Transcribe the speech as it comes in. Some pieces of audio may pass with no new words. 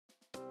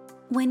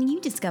When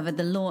you discovered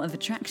the law of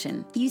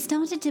attraction, you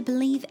started to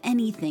believe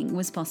anything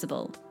was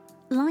possible.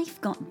 Life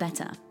got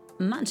better,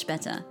 much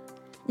better.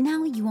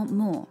 Now you want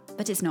more,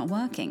 but it's not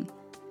working.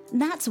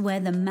 That's where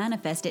the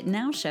Manifest It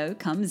Now show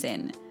comes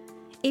in.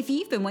 If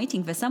you've been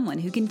waiting for someone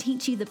who can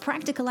teach you the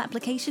practical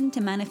application to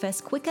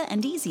manifest quicker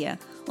and easier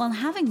while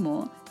having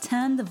more,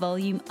 turn the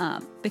volume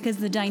up, because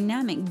the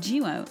dynamic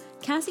duo,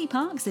 Cassie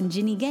Parks and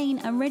Ginny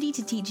Gain, are ready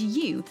to teach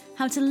you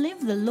how to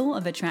live the law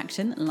of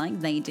attraction like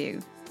they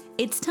do.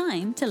 It's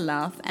time to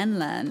laugh and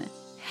learn.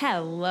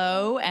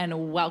 Hello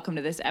and welcome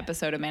to this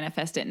episode of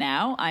Manifest It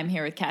Now. I'm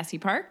here with Cassie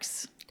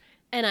Parks.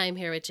 And I'm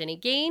here with Ginny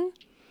Gain.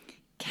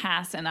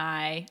 Cass and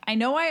I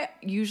know I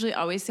usually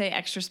always say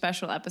extra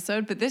special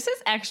episode, but this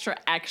is extra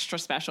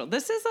special.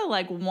 This is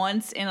a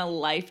once in a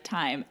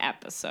lifetime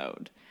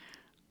episode.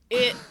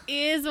 It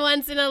is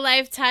once in a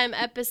lifetime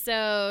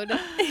episode.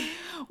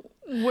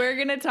 We're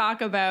going to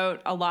talk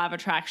about a law of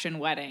attraction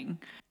wedding.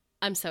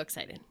 I'm so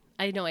excited.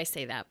 I know I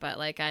say that, but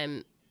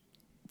I'm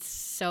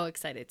so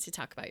excited to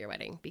talk about your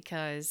wedding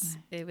because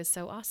it was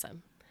so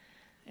awesome.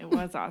 It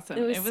was awesome.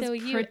 It was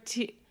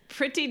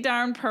pretty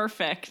darn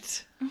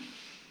perfect.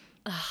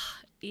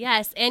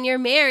 Yes, and you're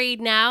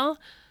married now.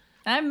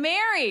 I'm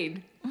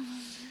married.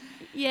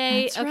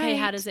 Yay. That's okay, right.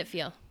 How does it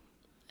feel?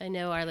 I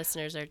know our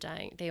listeners are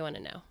dying. They want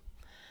to know.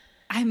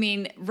 I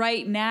mean,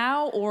 right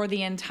now or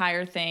the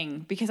entire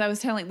thing? Because I was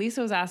telling,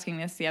 Lisa was asking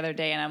this the other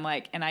day, and I'm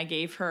like, and I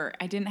gave her,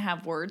 I didn't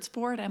have words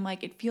for it. I'm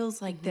like, it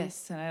feels like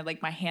this. And I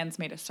my hands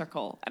made a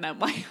circle. And I'm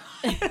like,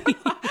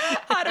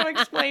 how to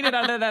explain it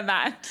other than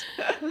that?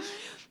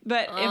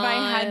 But if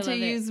I had to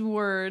use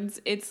words,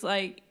 it's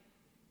I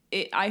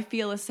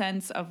feel a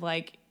sense of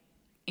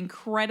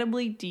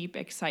incredibly deep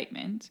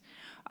excitement.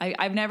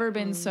 I've never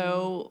been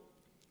so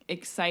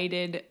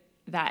excited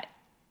that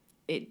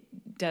it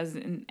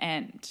doesn't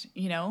end,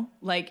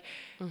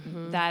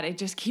 that it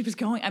just keeps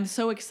going. I'm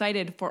so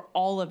excited for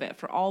all of it,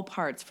 for all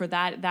parts, for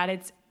that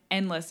it's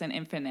endless and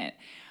infinite.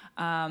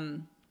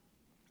 And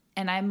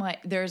I'm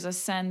there's a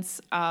sense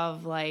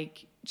of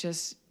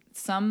just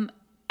some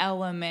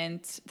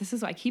element. This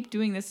is why I keep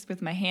doing this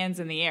with my hands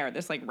in the air,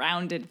 this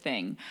rounded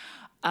thing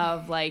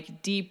of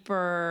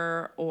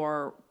deeper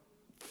or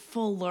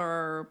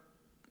fuller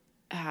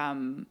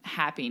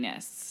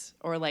happiness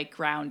or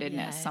groundedness,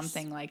 yes.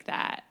 Something like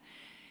that.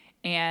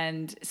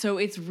 And so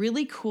it's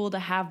really cool to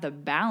have the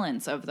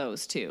balance of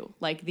those two.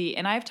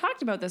 And I've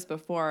talked about this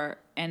before,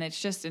 and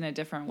it's just in a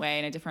different way,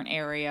 in a different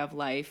area of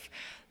life,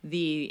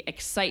 the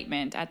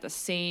excitement at the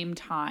same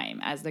time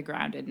as the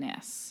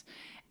groundedness.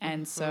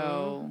 And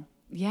so,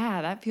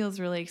 yeah, that feels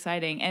really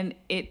exciting. And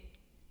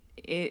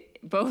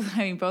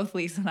both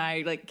Lisa and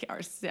I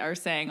are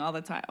saying all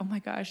the time, oh my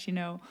gosh,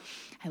 I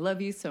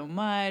love you so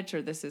much,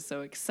 or this is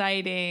so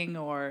exciting,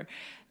 or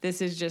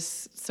this is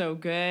just so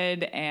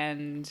good.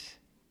 And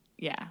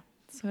yeah,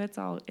 so it's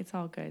all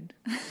good.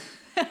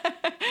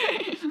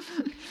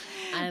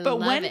 I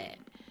love it.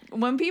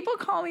 When people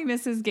call me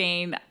Mrs.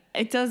 Gain,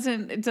 it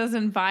doesn't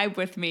vibe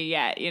with me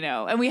yet,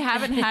 and we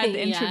haven't had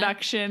the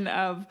introduction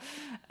of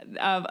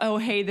oh,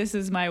 hey, this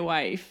is my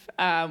wife.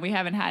 We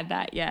haven't had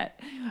that yet.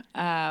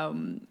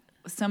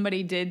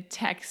 Somebody did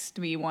text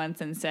me once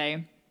and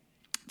say,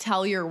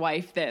 tell your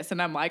wife this.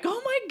 And I'm like,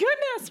 oh my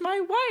goodness,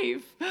 my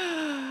wife.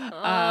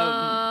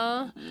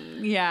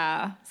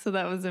 Yeah. So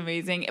that was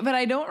amazing. But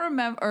I don't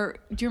remember, or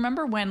do you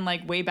remember when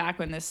way back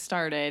when this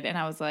started and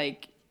I was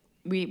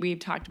we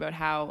talked about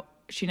how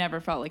she never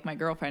felt like my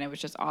girlfriend. It was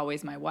just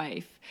always my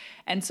wife.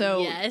 And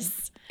so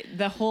yes.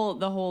 the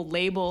whole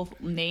label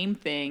name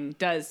thing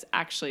does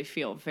actually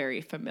feel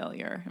very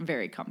familiar and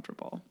very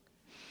comfortable.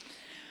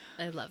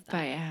 I love that.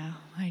 But yeah,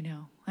 I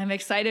know. I'm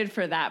excited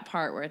for that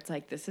part where it's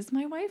this is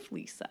my wife,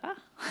 Lisa.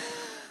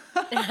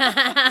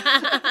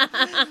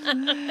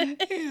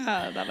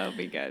 Yeah, that'll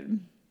be good.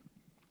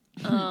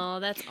 Oh,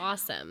 that's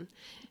awesome.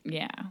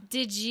 Yeah.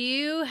 Did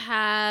you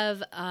have,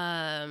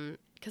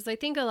 because I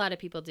think a lot of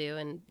people do,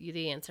 and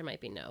the answer might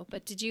be no,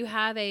 but did you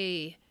have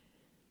a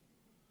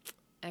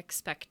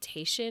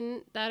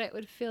expectation that it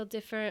would feel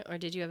different, or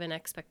did you have an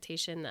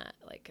expectation that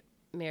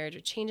marriage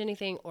would change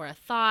anything, or a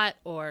thought,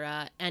 or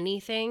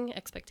anything?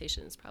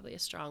 Expectation is probably a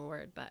strong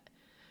word, but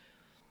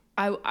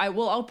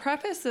I'll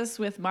preface this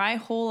with my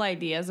whole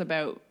ideas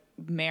about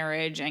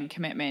marriage and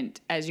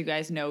commitment, as you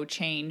guys know,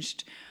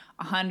 changed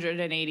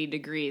 180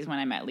 degrees when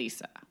I met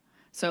Lisa.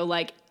 So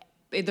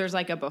there's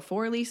a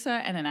before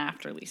Lisa and an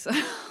after Lisa.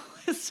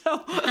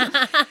 So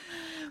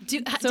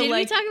did we talk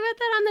about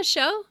that on the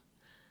show?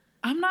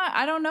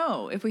 I don't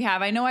know if we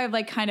have. I know I've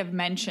kind of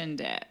mentioned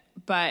it,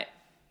 but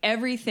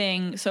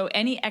everything, so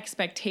any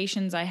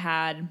expectations I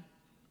had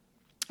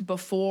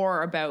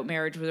before about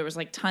marriage, there was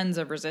tons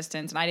of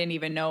resistance, and I didn't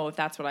even know if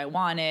that's what I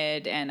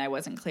wanted, and I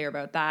wasn't clear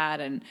about that,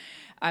 and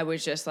I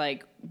was just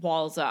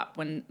walls up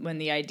when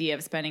the idea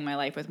of spending my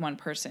life with one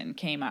person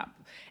came up.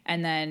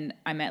 And then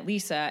I met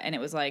Lisa, and it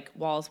was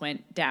walls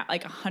went down,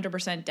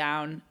 100%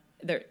 down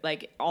there,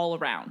 all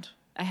around.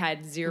 I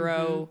had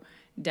zero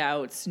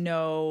doubts.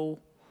 No,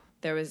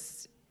 there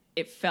was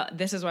it felt,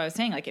 this is what I was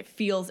saying, like it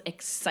feels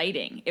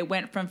exciting. It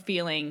went from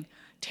feeling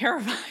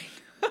terrifying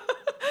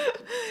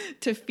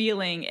to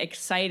feeling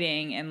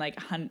exciting and like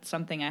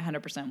something I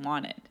 100%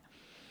 wanted.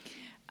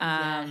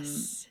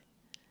 Yes.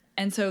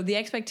 And so the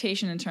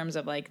expectation in terms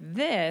of like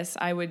this,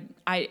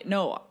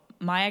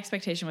 my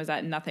expectation was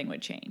that nothing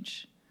would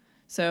change.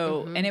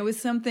 So, and it was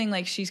something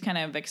like she's kind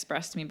of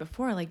expressed to me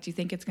before, like, do you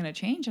think it's going to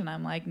change? And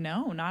I'm like,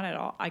 no, not at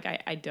all. Like,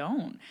 I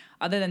don't,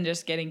 other than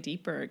just getting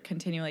deeper,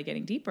 continually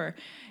getting deeper.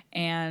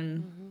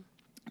 And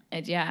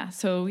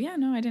so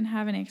no, I didn't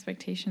have any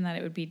expectation that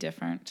it would be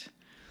different.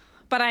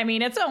 But I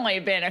mean, it's only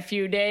been a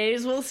few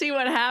days. We'll see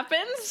what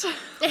happens.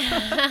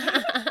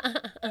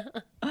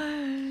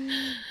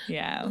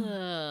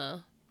 Yeah.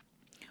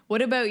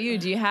 What about you?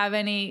 Do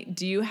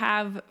you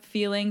have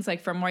feelings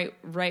like from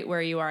right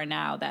where you are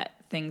now that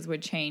things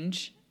would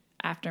change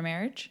after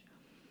marriage,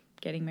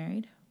 getting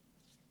married?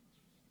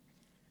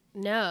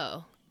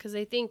 No, because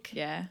I think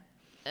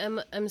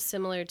I'm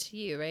similar to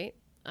you, right?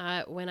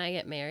 When I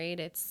get married,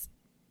 it's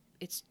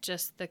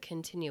just the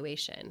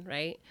continuation,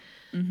 right?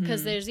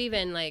 Because there's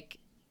even like,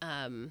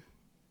 I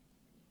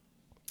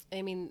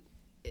mean,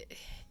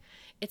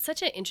 it's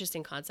such an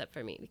interesting concept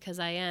for me because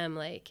I am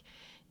like,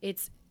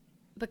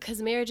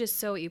 because marriage is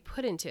so what you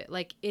put into it.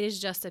 Like it is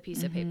just a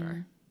piece of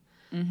paper,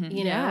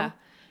 you know? Yeah.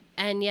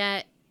 And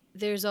yet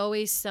there's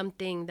always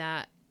something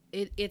that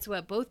it's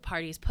what both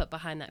parties put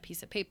behind that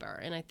piece of paper.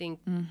 And I think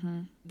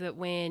that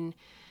when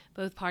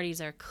both parties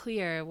are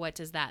clear, what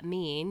does that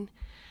mean?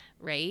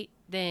 Right.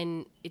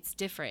 Then it's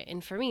different.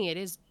 And for me,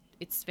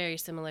 it's very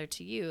similar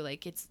to you.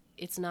 Like it's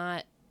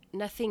not,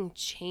 nothing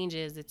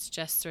changes. It's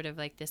just sort of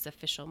like this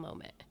official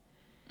moment.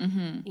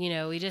 You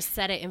know, we just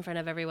set it in front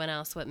of everyone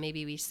else, what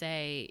maybe we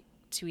say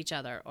to each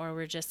other, or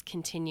we're just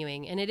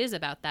continuing. And it is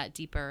about that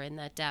deeper and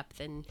that depth.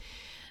 And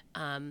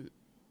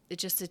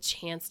it's just a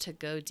chance to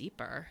go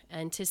deeper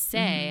and to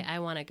say, I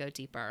want to go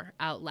deeper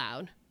out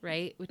loud,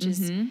 right? Which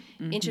is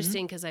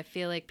interesting because I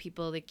feel like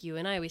people like you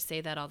and I, we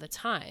say that all the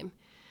time.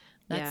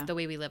 That's the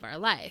way we live our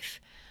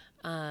life.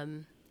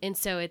 And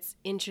so it's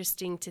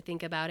interesting to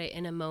think about it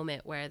in a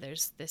moment where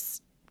there's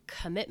this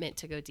commitment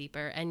to go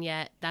deeper. And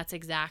yet that's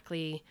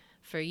exactly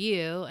for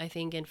you, I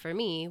think, and for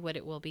me, what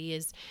it will be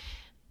is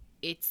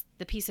it's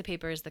the piece of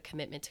paper is the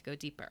commitment to go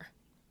deeper.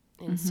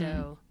 And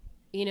so,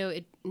 you know,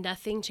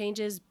 nothing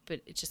changes,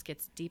 but it just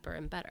gets deeper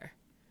and better.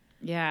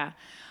 Yeah.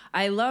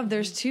 I love,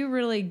 there's two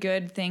really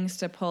good things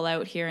to pull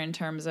out here in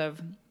terms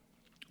of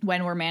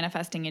when we're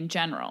manifesting in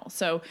general.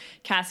 So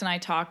Cass and I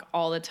talk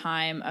all the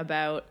time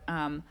about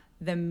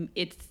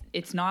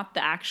it's not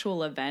the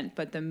actual event,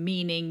 but the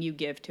meaning you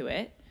give to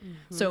it.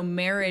 So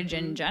marriage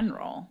in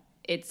general,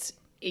 it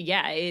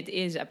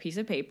is a piece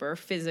of paper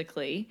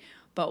physically,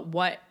 but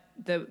what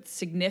the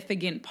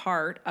significant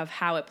part of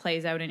how it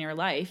plays out in your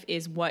life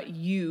is what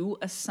you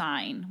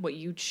assign, what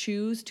you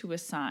choose to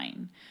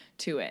assign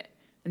to it.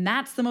 And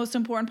that's the most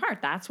important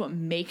part. That's what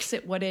makes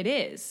it what it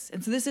is.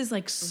 And so this is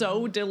like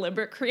so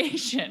deliberate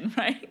creation,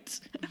 right?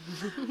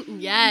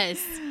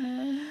 Yes.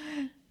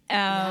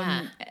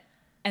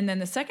 And then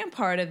the second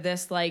part of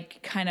this,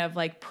 like kind of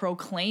like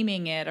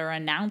proclaiming it or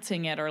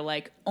announcing it or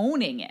like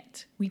owning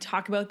it. We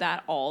talk about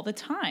that all the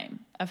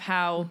time of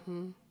how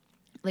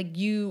like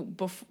you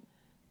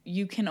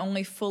can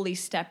only fully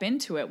step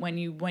into it when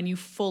you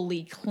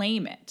fully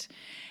claim it.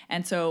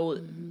 And so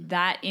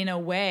that in a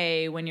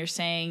way, when you're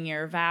saying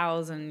your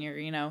vows and you're,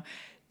 you know,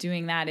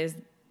 doing that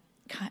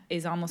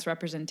is almost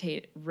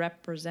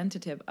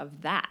representative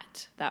of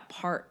that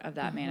part of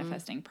that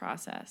manifesting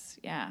process.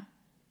 Yeah.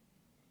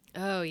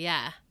 Oh,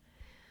 yeah.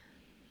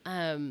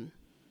 And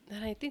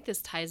I think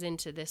this ties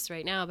into this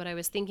right now, but I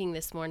was thinking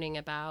this morning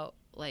about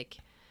like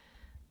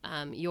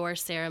your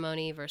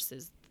ceremony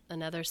versus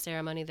another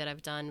ceremony that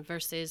I've done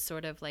versus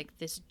sort of like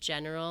this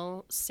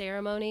general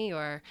ceremony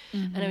and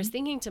I was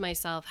thinking to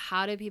myself,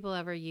 how do people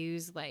ever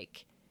use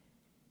like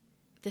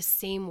the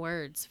same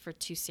words for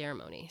two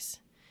ceremonies?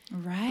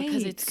 Right.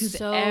 Because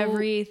so,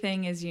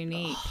 everything is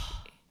unique.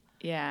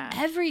 Yeah.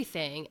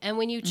 Everything. And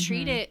when you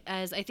treat it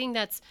as, I think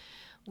that's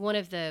one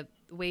of the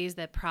ways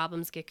that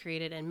problems get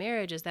created in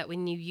marriage is that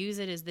when you use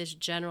it as this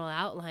general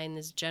outline,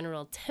 this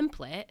general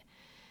template,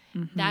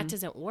 that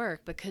doesn't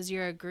work because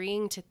you're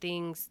agreeing to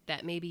things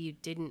that maybe you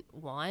didn't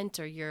want,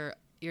 or you're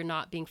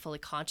not being fully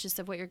conscious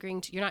of what you're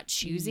agreeing to. You're not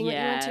choosing what you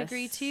want to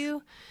agree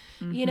to,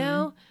 you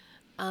know?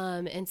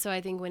 And so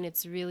I think when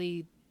it's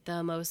really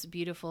the most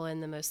beautiful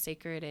and the most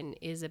sacred and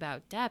is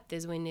about depth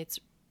is when it's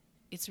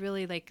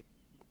really like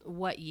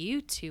what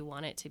you two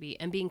want it to be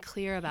and being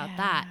clear about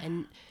that.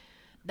 And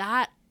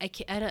that I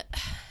can't,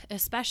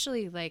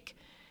 especially like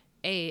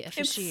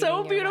officiating. It's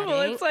so beautiful.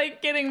 Wedding. It's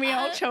like getting me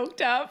all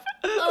choked up.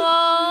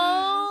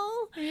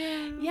 Oh,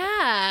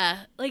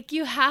 yeah. Like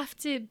you have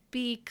to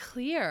be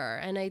clear.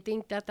 And I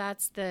think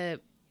that's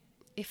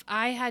if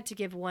I had to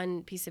give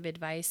one piece of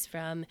advice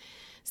from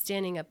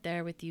standing up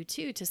there with you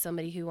two to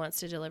somebody who wants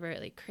to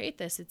deliberately create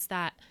this, it's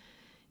that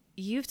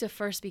you have to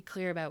first be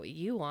clear about what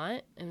you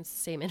want. And it's the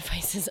same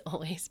advice as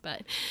always,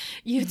 but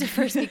you have to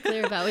first be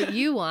clear about what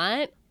you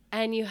want.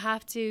 And you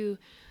have to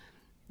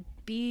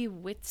be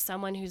with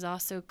someone who's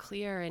also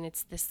clear and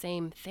it's the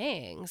same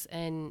things,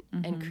 and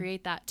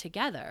create that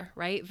together,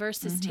 right?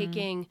 Versus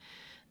taking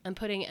and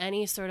putting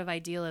any sort of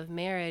ideal of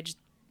marriage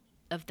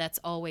of that's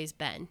always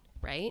been,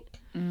 right?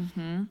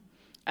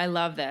 I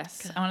love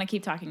this. I want to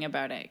keep talking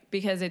about it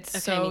because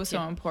it's so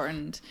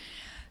important.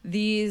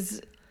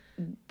 This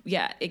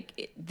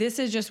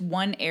is just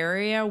one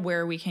area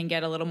where we can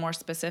get a little more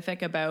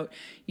specific about,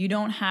 you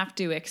don't have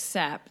to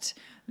accept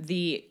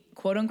the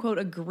quote unquote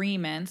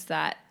agreements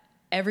that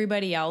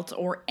everybody else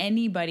or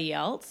anybody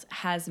else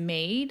has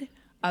made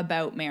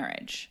about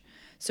marriage.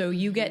 So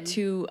you get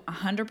to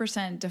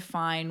 100%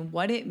 define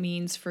what it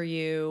means for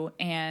you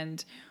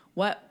and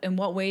in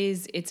what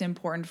ways it's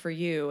important for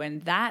you.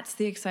 And that's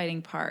the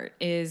exciting part,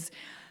 is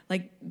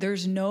like,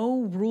 there's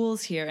no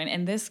rules here.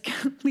 And this,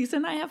 Lisa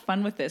and I have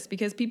fun with this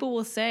because people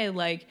will say,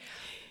 like,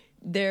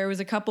 there was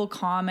a couple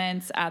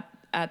comments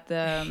at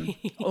the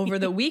over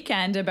the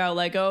weekend about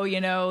like, oh, you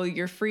know,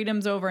 your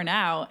freedom's over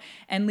now.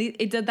 And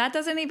that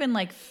doesn't even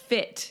like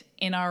fit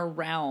in our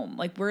realm.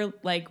 Like, we're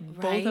like,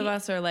 both of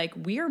us are like,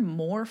 we are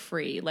more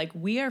free. Like,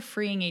 we are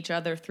freeing each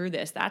other through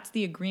this. That's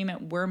the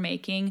agreement we're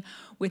making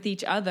with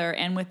each other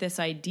and with this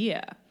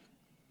idea.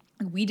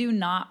 We do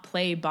not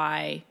play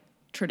by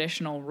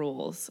traditional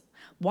rules.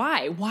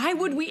 Why? Why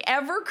would we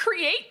ever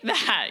create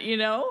that, you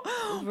know?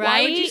 Right?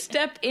 Why would you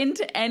step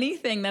into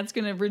anything that's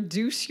going to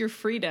reduce your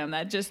freedom?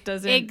 That just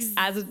does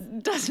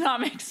not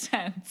make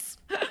sense.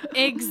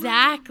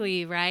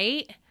 Exactly,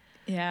 right?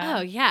 Yeah.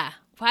 Oh, yeah.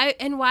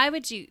 Why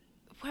would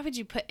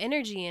you put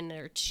energy in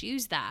or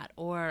choose that?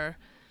 Or,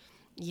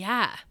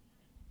 yeah.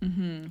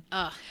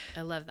 Oh,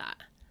 I love that.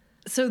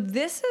 So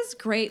this is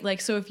great.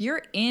 Like, so if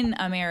you're in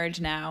a marriage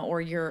now,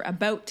 or you're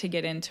about to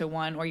get into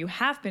one, or you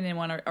have been in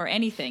one, or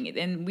anything,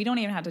 and we don't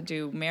even have to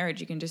do marriage,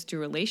 you can just do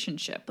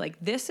relationship. Like,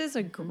 this is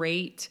a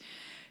great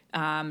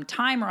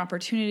time or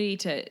opportunity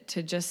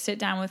to just sit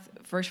down with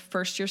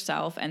first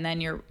yourself, and then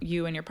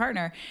you and your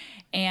partner,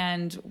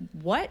 and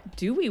what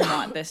do we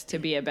want this to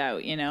be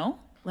about, you know?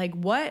 Like,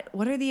 what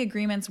are the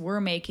agreements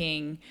we're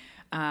making?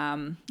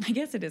 I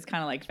guess it is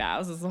kind of like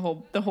vows. Is the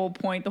whole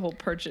point, the whole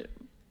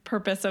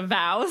purpose of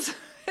vows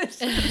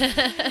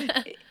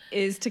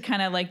is to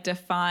kind of like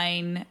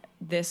define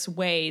this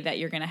way that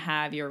you're going to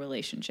have your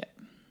relationship.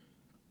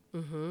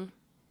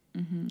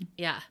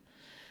 Yeah.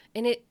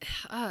 And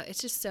it's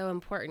just so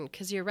important,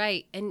 because you're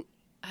right. And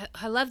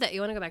I love that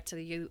you want to go back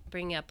to you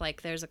bringing up,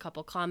 like, there's a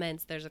couple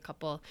comments, there's a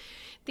couple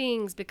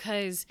things,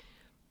 because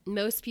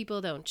most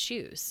people don't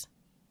choose.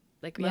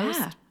 Like,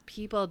 most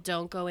people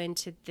don't go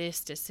into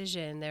this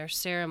decision, their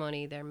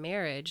ceremony, their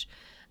marriage,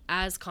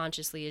 as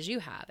consciously as you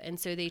have. And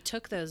so they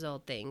took those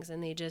old things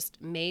and they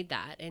just made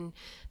that. And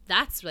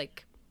that's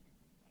like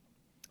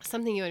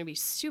something you want to be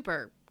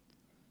super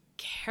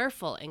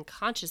careful and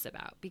conscious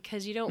about,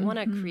 because you don't want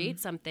to create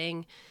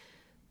something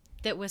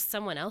that was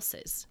someone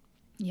else's.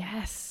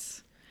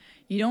 Yes.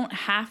 You don't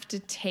have to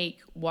take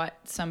what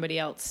somebody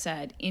else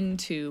said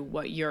into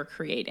what you're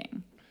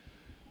creating.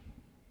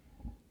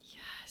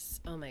 Yes.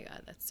 Oh my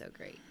God, that's so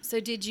great. So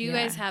did you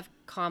guys have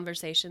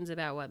conversations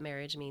about what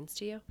marriage means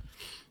to you?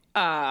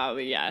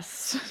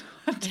 Yes,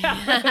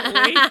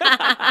 definitely.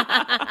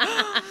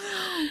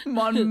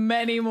 On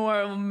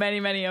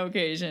many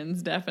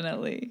occasions,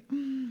 definitely.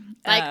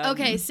 Like,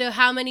 okay, so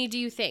how many do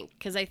you think?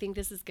 Because I think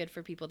this is good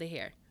for people to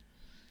hear.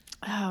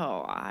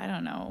 Oh, I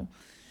don't know.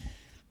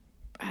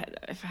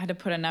 If I had to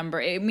put a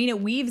number, I mean, it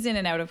weaves in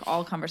and out of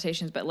all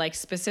conversations, but like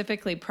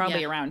specifically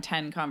probably around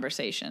 10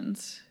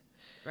 conversations.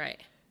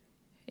 Right.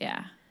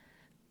 Yeah.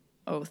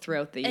 Oh,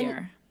 throughout the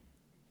year.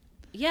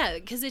 Yeah,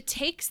 because it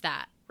takes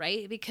that.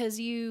 Right? Because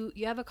you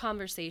have a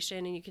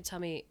conversation, and you can tell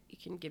me, you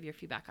can give your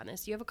feedback on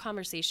this. You have a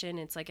conversation,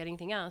 it's like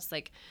anything else.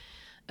 Like,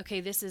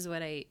 okay, this is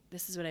what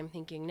I'm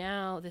thinking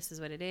now. This is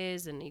what it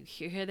is. And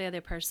you hear the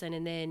other person,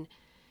 and then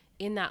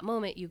in that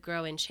moment you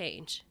grow and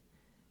change,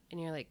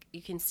 and you're like,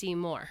 you can see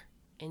more.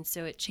 And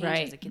so it changes,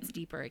 right. It gets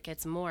deeper, it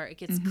gets more, it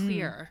gets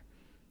clearer,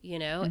 you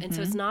know? And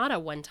so it's not a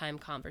one-time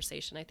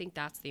conversation. I think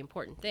that's the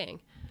important thing.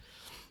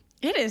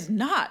 It is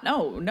not.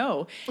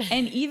 No.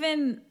 And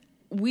even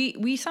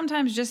we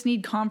sometimes just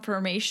need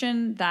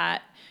confirmation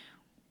that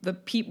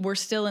we're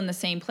still in the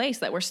same place,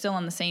 that we're still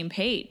on the same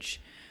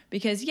page.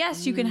 Because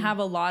yes, you can have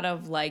a lot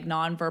of like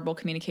nonverbal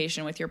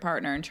communication with your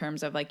partner in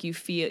terms of like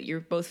you're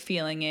both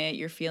feeling it,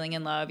 you're feeling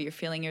in love, you're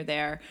feeling you're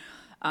there.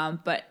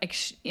 But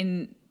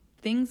in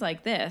things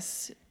like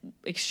this,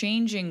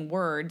 exchanging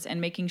words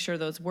and making sure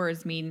those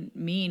words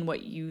mean what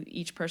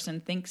each person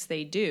thinks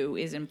they do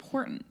is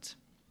important.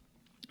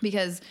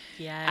 Because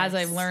as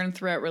I've learned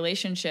throughout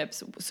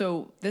relationships,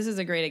 so this is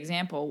a great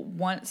example.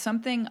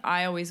 Something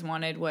I always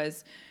wanted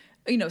was,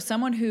 you know,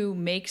 someone who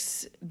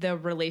makes the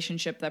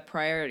relationship the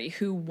priority,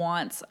 who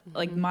wants,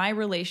 like, my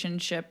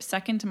relationship,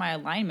 second to my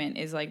alignment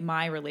is like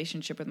my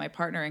relationship with my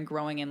partner and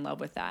growing in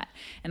love with that.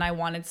 And I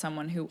wanted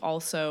someone who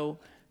also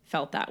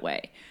felt that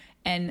way.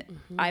 And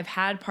I've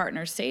had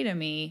partners say to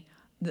me,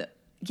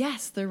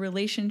 yes, the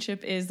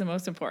relationship is the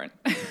most important.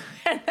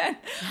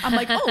 I'm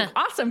like, oh,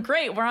 awesome,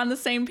 great, we're on the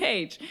same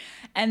page.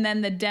 And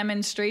then the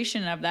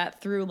demonstration of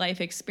that through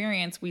life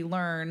experience, we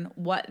learn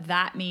what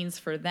that means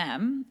for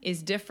them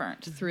is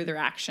different through their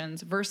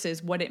actions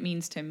versus what it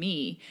means to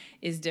me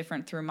is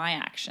different through my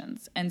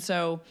actions. And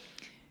so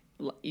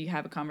you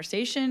have a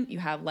conversation, you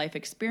have life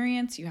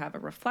experience, you have a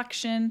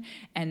reflection,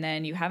 and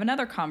then you have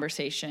another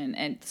conversation.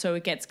 And so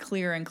it gets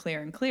clearer and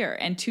clearer and clearer,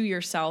 and to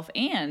yourself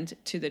and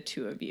to the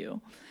two of you.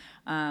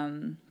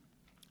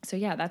 So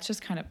yeah, that's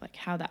just kind of like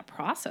how that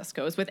process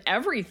goes with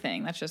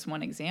everything. That's just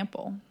one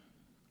example.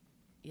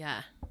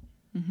 Yeah.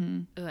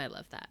 Oh, I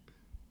love that.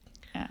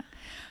 Yeah.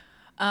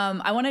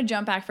 I want to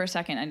jump back for a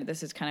second. I know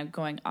this is kind of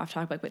going off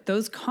topic, but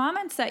those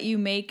comments that you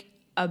make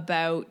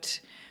about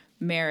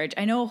marriage,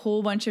 I know a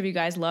whole bunch of you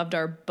guys loved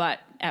our butt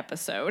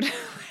episode.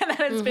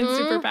 That has been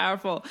super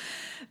powerful.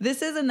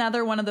 This is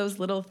another one of those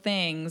little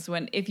things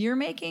when, if you're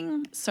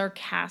making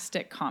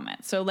sarcastic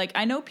comments, so like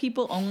I know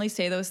people only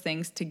say those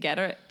things to get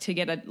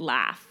a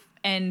laugh,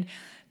 and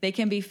they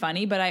can be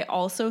funny, but I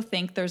also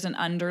think there's an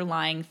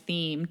underlying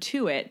theme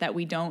to it that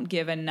we don't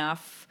give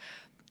enough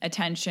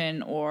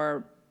attention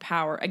or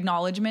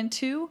acknowledgement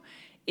to,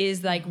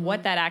 is like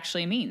what that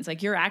actually means.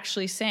 Like you're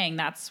actually saying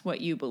that's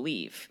what you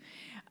believe.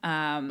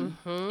 And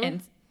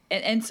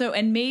so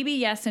maybe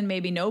yes and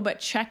maybe no, but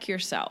check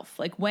yourself.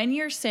 Like when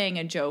you're saying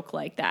a joke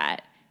like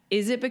that,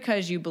 is it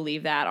because you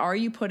believe that? Are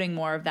you putting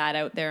more of that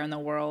out there in the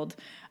world?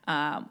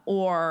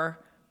 Or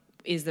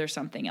is there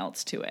something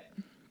else to it?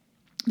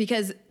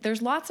 Because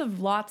there's lots of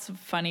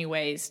funny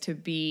ways to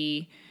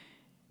be,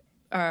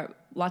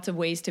 lots of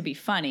ways to be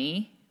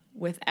funny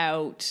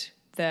without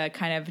the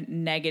kind of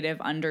negative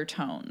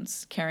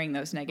undertones, carrying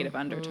those negative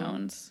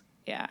undertones.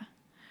 Yeah.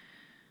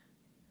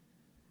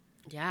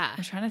 Yeah.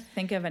 I'm trying to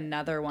think of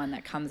another one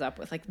that comes up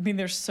with, like, I mean,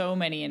 there's so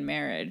many in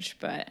marriage,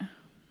 but.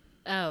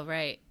 Oh,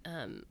 right.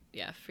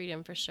 Yeah,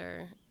 freedom for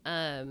sure.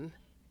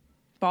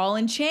 Ball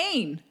and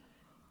chain.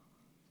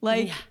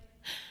 Like, yeah.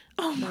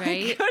 Oh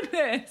my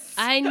goodness.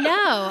 I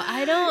know.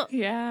 I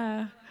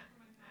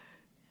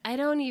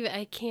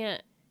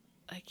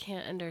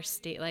can't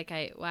understand. Like,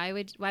 why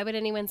would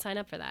anyone sign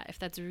up for that? If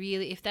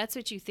that's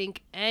what you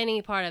think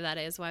any part of that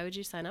is, why would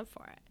you sign up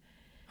for it?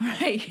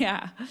 Right.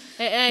 Yeah.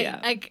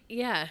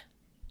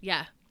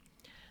 Yeah.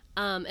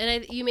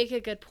 And you make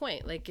a good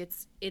point. Like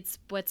it's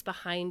what's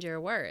behind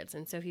your words.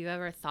 And so if you've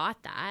ever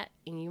thought that,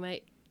 and you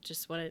might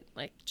just want to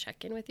like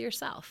check in with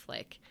yourself,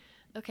 like,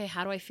 okay,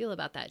 how do I feel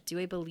about that? Do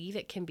I believe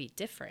it can be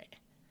different?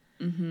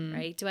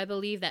 Right? Do I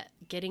believe that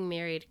getting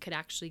married could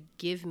actually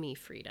give me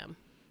freedom?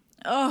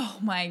 Oh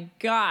my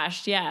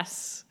gosh.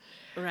 Yes.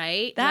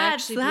 Right?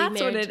 That's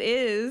what it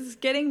is.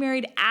 Getting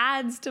married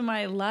adds to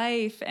my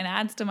life and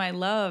adds to my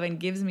love and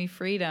gives me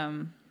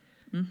freedom.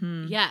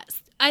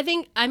 Yes. I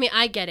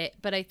get it,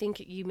 but I think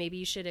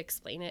you should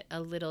explain it a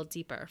little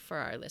deeper for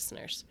our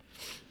listeners.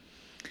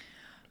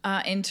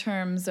 In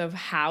terms of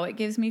how it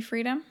gives me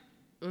freedom?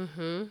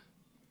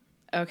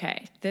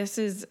 Okay. This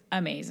is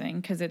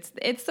amazing because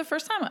it's the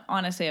first time,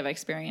 honestly, I've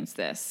experienced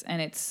this,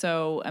 and it's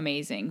so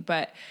amazing.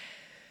 But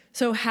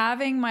so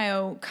having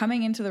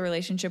coming into the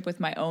relationship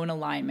with my own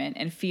alignment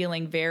and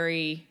feeling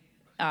very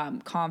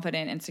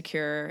confident and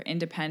secure,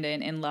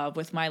 independent, in love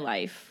with my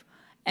life.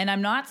 And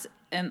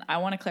I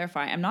want to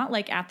clarify, I'm not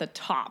like at the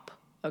top.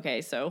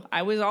 Okay, so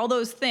I was all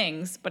those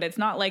things, but it's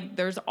not like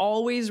there's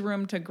always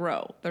room to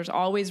grow. There's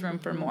always room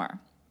for more.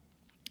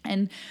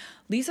 And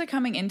Lisa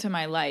coming into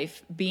my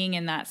life, being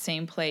in that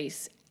same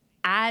place,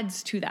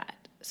 adds to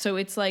that. So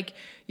it's like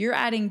you're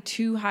adding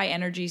two high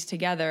energies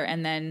together,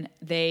 and then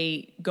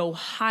they go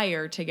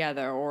higher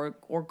together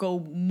or go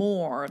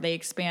more. They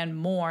expand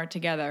more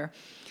together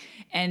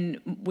and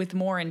with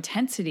more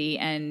intensity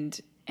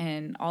and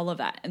all of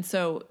that. And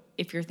so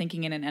if you're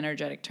thinking in an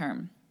energetic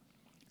term,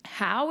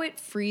 how it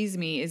frees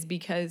me is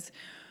because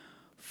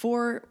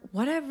for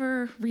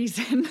whatever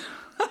reason,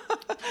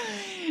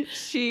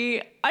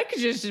 I could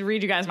just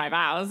read you guys my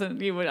vows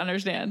and you would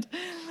understand.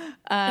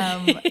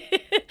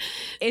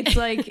 It's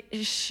like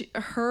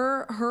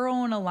her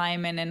own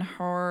alignment and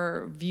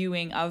her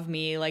viewing of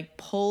me like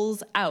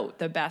pulls out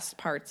the best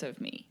parts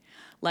of me.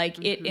 Like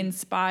it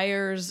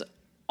inspires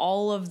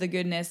all of the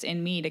goodness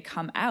in me to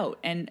come out.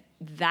 And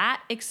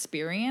that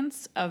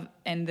experience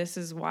and this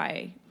is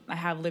why I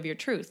have Live Your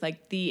Truth,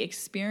 like the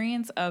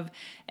experience of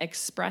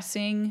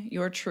expressing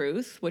your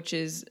truth, which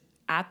is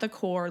at the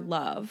core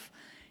love,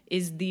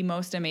 is the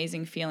most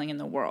amazing feeling in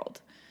the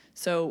world.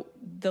 So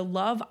the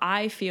love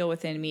I feel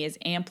within me is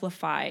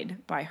amplified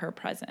by her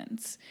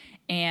presence.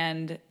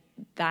 And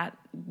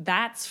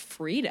that's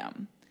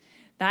freedom.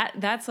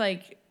 That's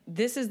like,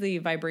 this is the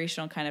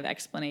vibrational kind of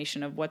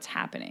explanation of what's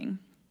happening.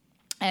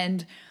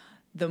 And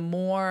the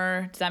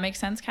more, does that make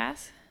sense,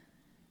 Cass?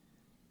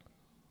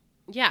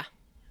 Yeah.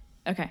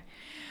 Okay.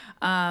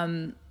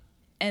 And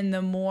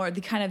the more,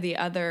 the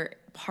other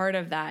part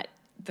of that,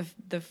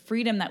 the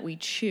freedom that we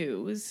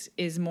choose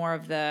is more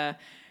of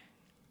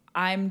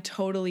I'm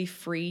totally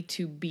free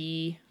to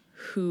be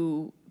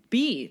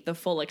the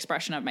full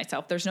expression of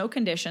myself. There's no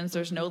conditions,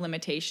 there's no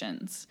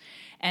limitations.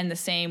 And the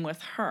same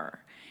with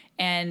her.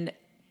 And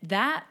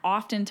that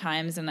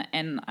oftentimes,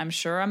 and I'm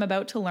sure I'm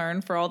about to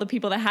learn for all the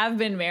people that have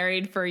been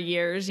married for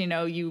years, you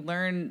know, you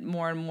learn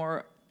more and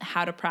more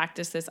how to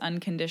practice this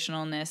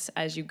unconditionalness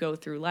as you go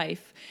through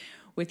life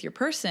with your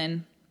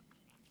person.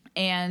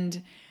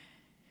 And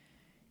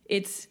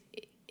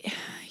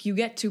you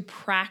get to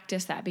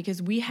practice that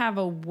because we have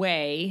a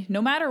way,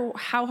 no matter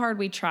how hard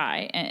we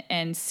try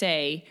and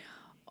say,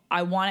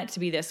 I want it to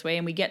be this way,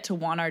 and we get to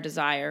want our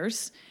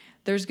desires,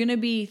 there's going to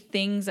be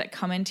things that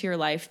come into your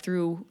life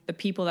through the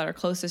people that are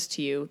closest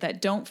to you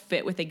that don't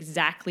fit with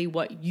exactly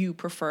what you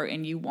prefer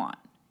and you want.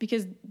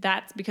 Because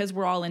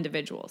we're all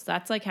individuals.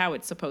 That's like how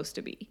it's supposed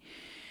to be.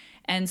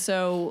 And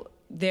so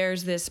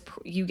there's this,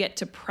 you get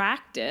to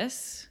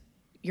practice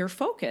your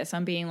focus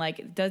on being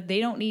like, they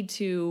don't need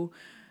to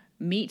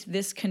meet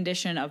this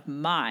condition of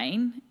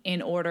mine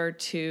in order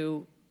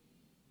to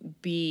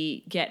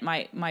get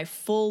my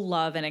full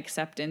love and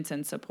acceptance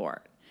and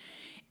support.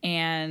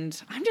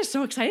 And I'm just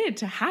so excited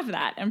to have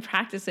that and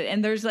practice it.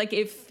 And there's like,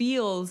 it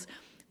feels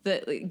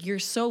that you're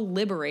so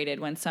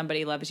liberated when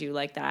somebody loves you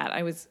like that.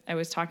 I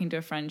was talking to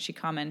a friend, she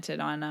commented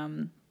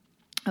on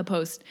a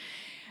post,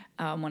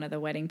 one of the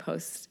wedding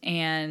posts,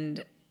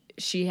 and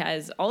she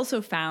has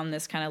also found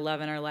this kind of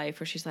love in her life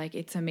where she's like,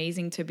 it's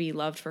amazing to be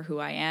loved for who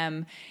I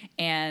am.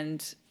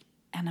 And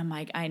I'm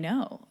like, I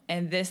know.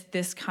 And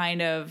this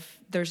kind of,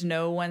 there's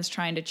no one's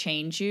trying to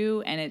change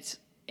you,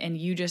 and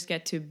you just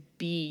get to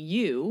be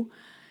you.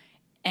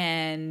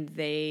 And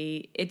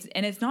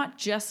it's not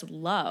just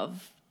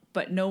love,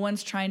 but no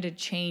one's trying to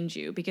change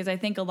you, because I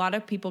think a lot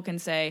of people can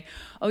say,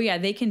 oh yeah,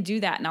 they can do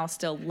that and I'll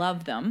still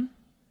love them,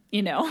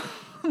 you know,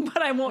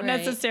 but I won't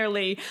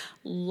necessarily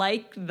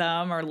like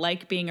them or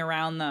like being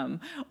around them,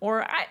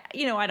 or I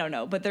don't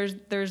know, but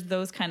there's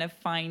those kind of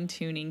fine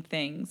tuning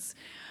things,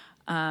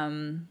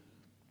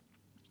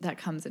 that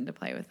comes into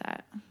play with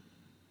that.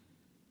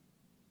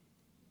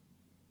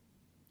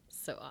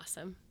 So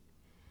awesome.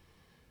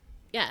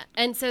 Yeah.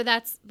 And so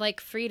that's like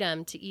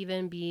freedom to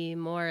even be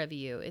more of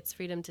you. It's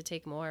freedom to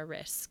take more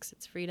risks.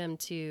 It's freedom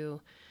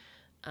to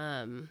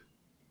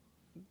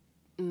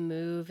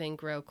move and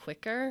grow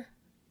quicker,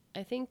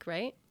 I think,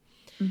 right?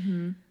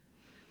 Mm-hmm.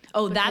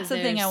 Oh, because that's the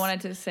thing I wanted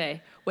to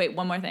say. Wait,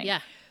 one more thing. Yeah.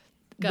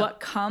 Go.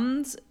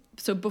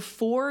 So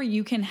before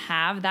you can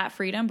have that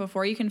freedom,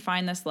 before you can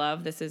find this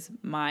love, this is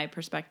my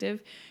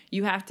perspective,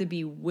 you have to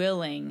be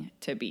willing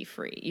to be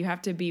free. You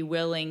have to be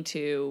willing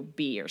to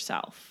be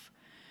yourself.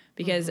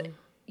 Because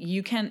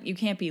you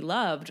can't be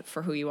loved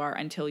for who you are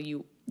until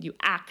you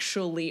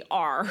actually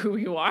are who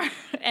you are.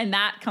 And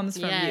that comes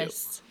from you.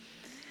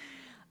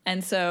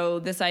 And so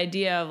this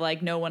idea of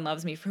like, no one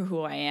loves me for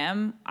who I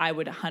am, I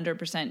would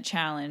 100%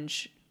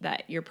 challenge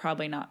that you're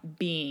probably not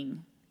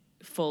being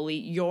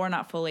you're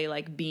not fully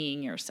like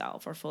being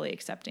yourself or fully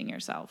accepting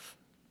yourself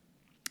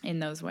in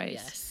those ways.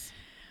 Yes,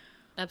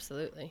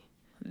 absolutely.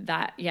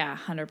 That,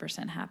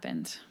 100%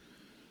 happened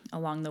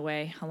along the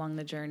way, along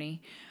the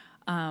journey.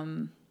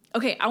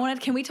 Okay,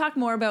 can we talk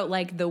more about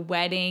like the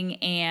wedding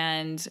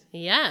and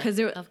because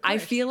I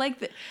feel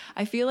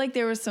like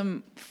there was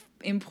some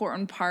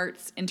important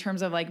parts in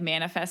terms of like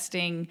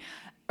manifesting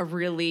a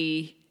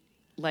really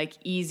like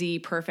easy,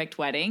 perfect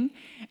wedding.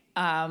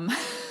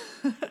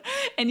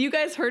 And you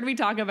guys heard me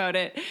talk about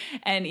it,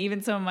 and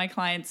even some of my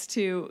clients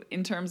too,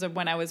 in terms of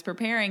when I was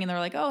preparing, and they're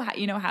like, oh,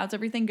 how's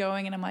everything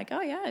going? And I'm like,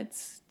 oh yeah,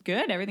 it's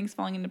good. Everything's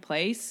falling into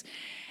place.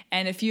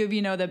 And a few of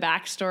you know the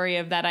backstory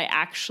of that. I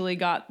actually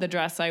got the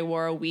dress I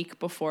wore a week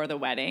before the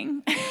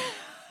wedding.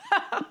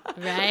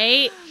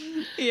 Right?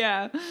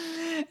 Yeah.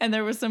 And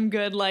there was some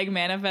good like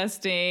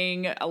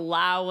manifesting,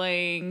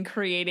 allowing,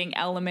 creating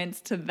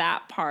elements to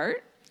that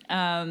part.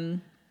 But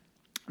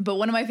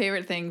one of my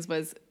favorite things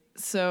was,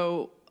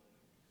 so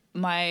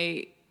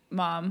my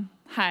mom,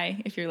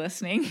 hi, if you're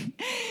listening,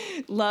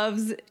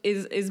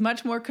 is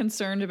much more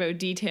concerned about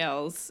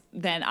details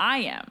than I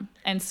am.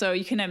 And so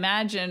you can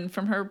imagine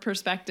from her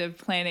perspective,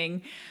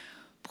 planning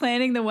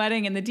the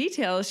wedding and the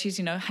details, she's,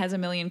 has a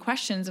million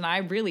questions, and I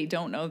really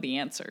don't know the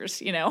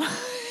answers,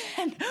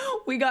 And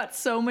we got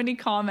so many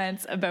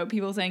comments about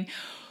people saying,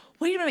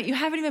 wait a minute, you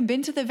haven't even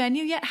been to the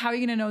venue yet? How are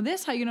you going to know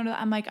this? How are you going to know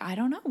that? I'm like, I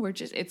don't know.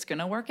 It's going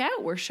to work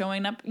out. We're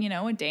showing up,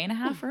 a day and a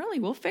half early.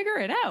 We'll figure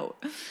it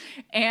out.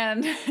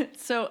 And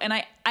so, and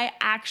I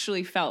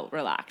actually felt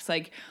relaxed.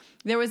 Like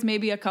there was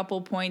maybe a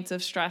couple points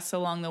of stress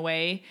along the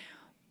way,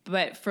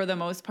 but for the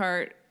most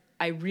part,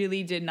 I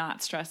really did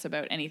not stress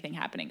about anything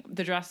happening.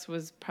 The dress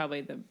was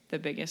probably the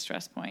biggest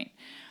stress point.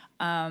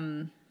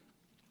 And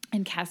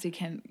Cassie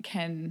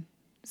can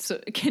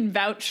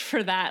vouch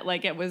for that.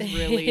 Like it was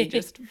really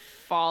just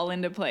fall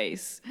into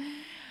place.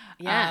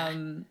 Yeah.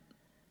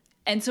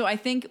 And so I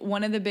think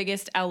one of the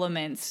biggest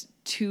elements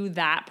to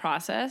that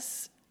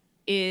process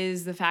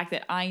is the fact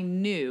that I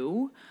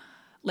knew,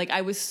 like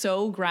I was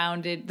so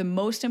grounded. The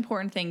most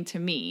important thing to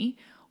me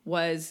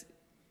was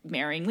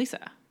marrying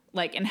Lisa.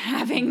 Like, and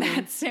having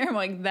that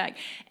ceremony,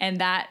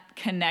 that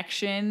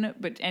connection,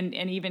 and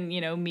even,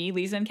 me,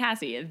 Lisa, and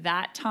Cassie, at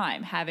that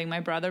time, having my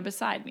brother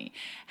beside me,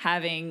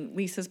 having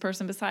Lisa's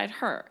person beside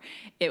her,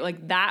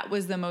 that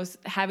was the most,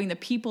 having the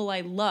people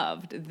I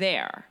loved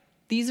there.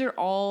 These are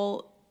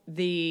all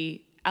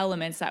the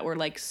elements that were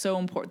like so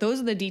important.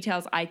 Those are the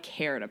details I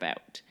cared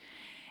about.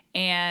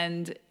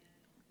 And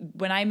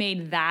when I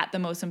made that the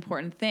most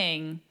important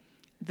thing,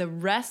 the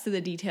rest of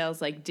the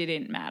details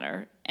didn't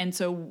matter. And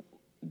so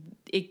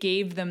it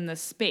gave them the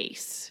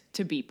space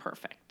to be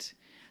perfect.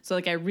 So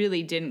I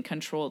really didn't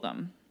control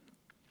them.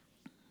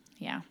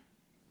 Yeah.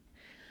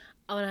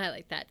 I want to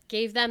highlight that.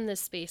 Gave them the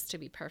space to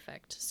be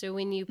perfect. So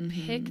when you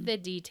pick the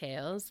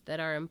details that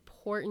are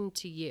important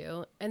to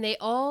you, and they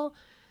all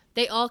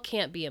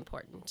can't be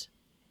important.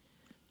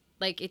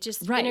 It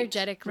just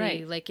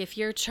energetically, if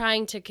you're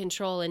trying to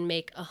control and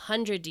make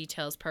 100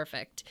 details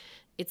perfect,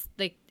 it's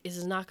this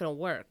is not going to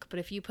work. But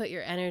if you put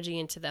your energy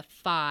into the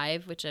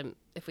 5, which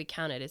if we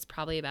count it, it's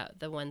probably about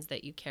the ones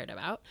that you cared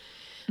about,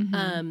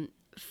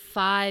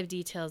 5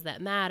 details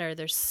that matter,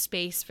 there's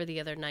space for the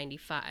other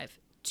 95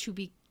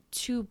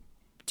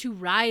 to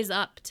rise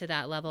up to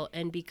that level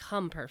and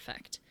become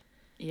perfect.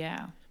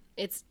 Yeah.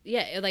 It's,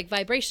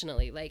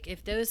 vibrationally,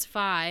 if those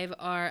 5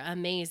 are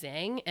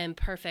amazing and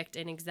perfect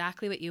and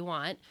exactly what you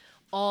want,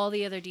 all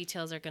the other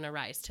details are going to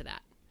rise to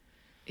that.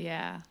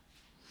 Yeah.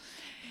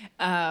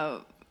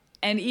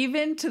 And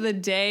even to the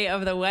day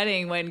of the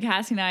wedding, when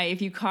Cassie and I,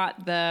 if you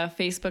caught the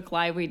Facebook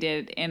Live we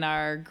did in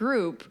our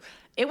group,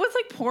 it was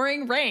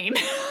pouring rain,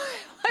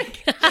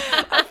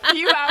 a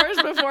few hours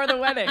before the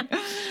wedding.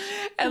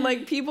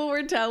 And people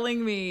were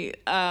telling me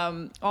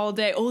all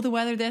day, oh, the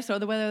weather this, or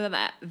the weather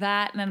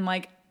that. And I'm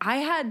like, I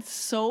had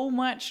so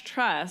much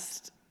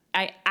trust.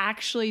 I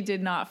actually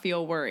did not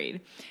feel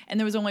worried. And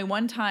there was only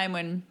one time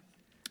when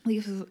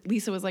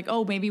Lisa was like,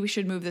 oh, maybe we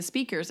should move the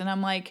speakers. And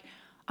I'm like,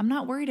 I'm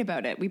not worried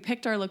about it. We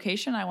picked our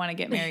location. I want to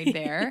get married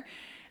there.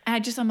 And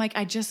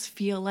I just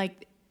feel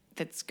like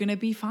that's going to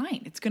be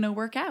fine. It's going to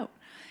work out.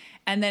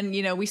 And then,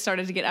 we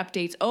started to get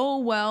updates. Oh,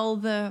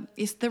 well,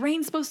 is the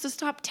rain supposed to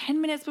stop 10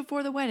 minutes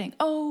before the wedding?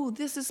 Oh,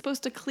 this is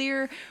supposed to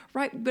clear,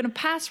 going to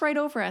pass right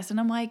over us. And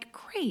I'm like,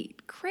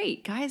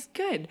 great, guys,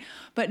 good.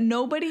 But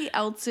nobody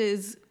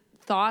else's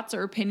thoughts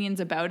or opinions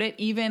about it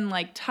even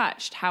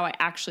touched how I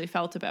actually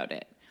felt about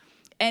it.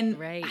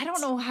 And I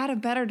don't know how to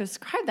better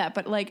describe that,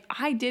 but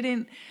I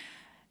didn't,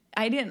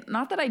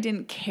 not that I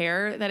didn't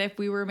care that if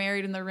we were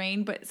married in the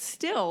rain, but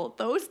still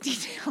those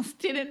details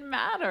didn't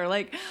matter.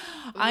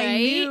 I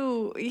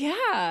knew,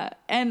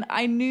 and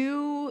I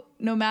knew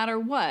no matter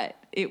what,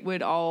 it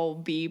would all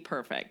be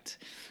perfect.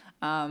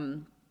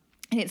 And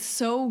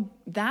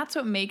that's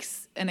what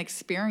makes an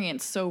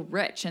experience so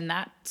rich. And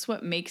that's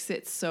what makes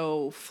it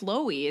so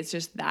flowy. It's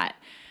just that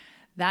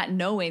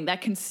knowing, that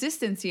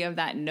consistency of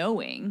that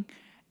knowing,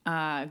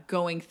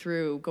 going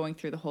through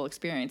the whole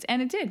experience.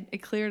 And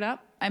it cleared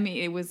up. I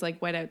mean, it was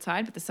wet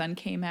outside, but the sun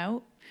came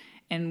out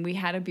and we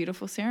had a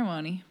beautiful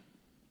ceremony.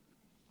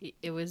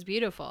 It was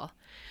beautiful.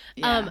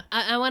 Yeah.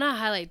 I want to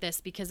highlight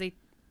this because I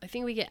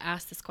think we get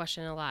asked this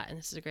question a lot, and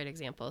this is a great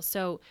example.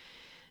 So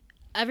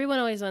everyone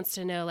always wants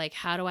to know,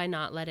 how do I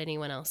not let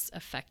anyone else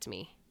affect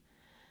me?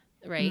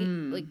 Right?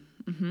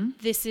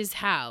 This is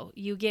how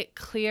you get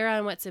clear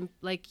on what's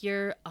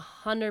you're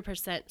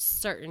 100%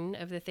 certain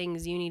of the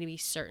things you need to be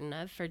certain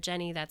of. For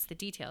Jenny, that's the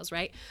details,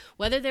 right?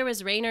 Whether there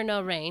was rain or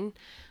no rain,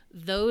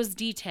 those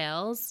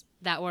details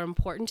that were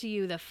important to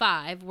you, the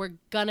 5, were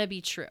gonna be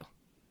true.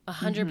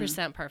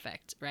 100%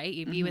 perfect, right?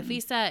 You'd be with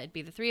Lisa, it'd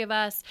be the 3 of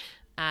us,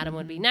 Adam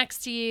would be next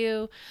to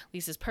you,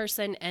 Lisa's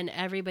person, and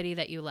everybody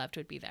that you loved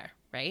would be there,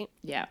 right?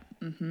 Yeah.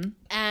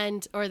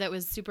 Or that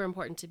was super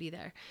important to be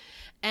there.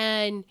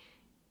 And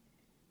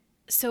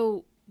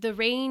so the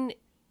rain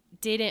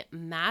didn't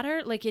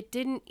matter. It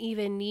didn't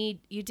even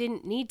you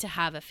didn't need to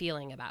have a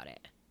feeling about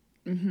it.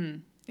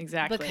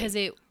 Exactly. Because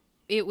it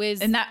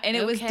was,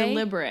 it was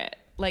deliberate.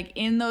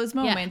 In those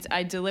moments,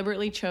 I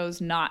deliberately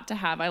chose not to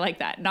have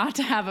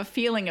a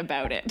feeling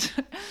about it.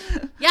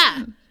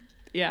 Yeah.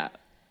 Yeah.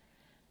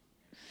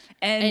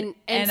 And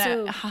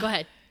so go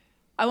ahead.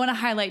 I want to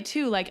highlight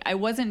too, I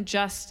wasn't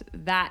just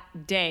that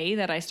day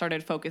that I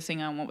started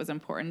focusing on what was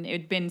important. It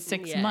had been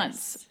 6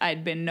 months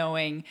I'd been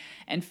knowing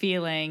and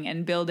feeling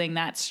and building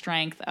that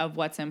strength of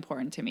what's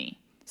important to me.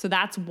 So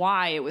that's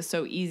why it was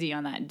so easy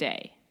on that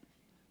day.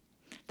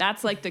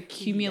 That's the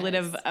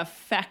cumulative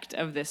effect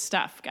of this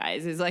stuff,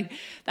 guys, is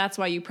that's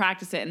why you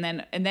practice it.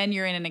 And then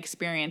you're in an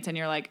experience and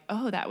you're like,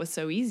 oh, that was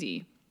so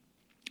easy.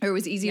 Or it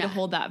was easy to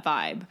hold that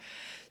vibe.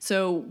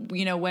 So,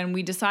 when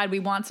we decide we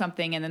want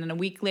something and then a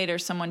week later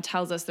someone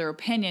tells us their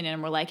opinion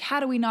and we're like, how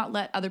do we not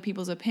let other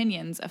people's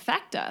opinions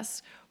affect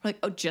us? We're like,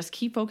 oh, just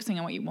keep focusing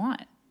on what you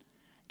want.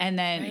 And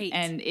then,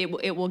 and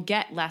it will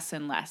get less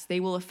and less. They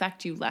will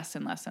affect you less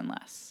and less and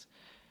less.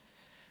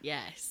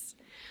 Yes.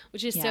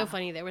 Which is so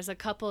funny. There was a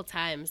couple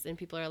times and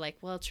people are like,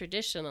 well,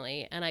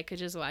 traditionally, and I could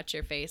just watch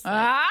your face.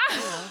 Oh,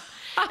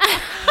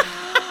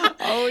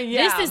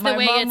 yeah. This is the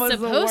way it's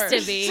supposed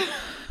to be.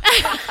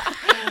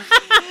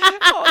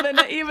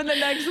 Even the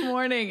next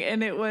morning,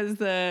 and it was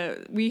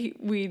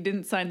we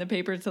didn't sign the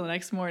paper till the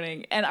next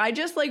morning, and I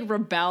just like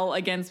rebel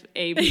against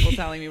people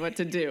telling me what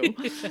to do.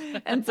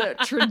 And so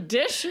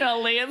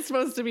traditionally it's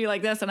supposed to be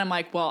like this, and I'm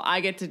like, well,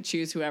 I get to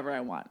choose whoever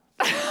I want.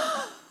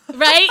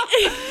 Right?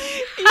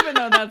 Even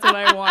though that's what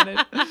I wanted.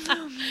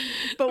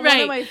 But one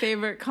of my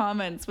favorite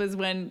comments was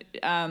when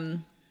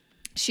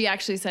she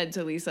actually said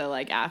to Lisa,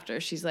 like,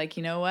 after, she's like,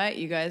 you know what?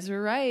 You guys were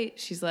right.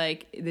 She's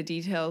like, the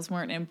details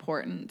weren't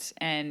important,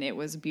 and it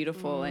was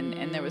beautiful.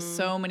 And there was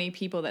so many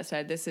people that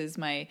said, this is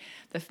my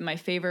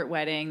favorite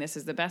wedding. This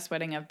is the best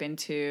wedding I've been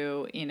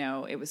to. You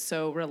know, it was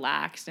so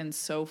relaxed and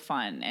so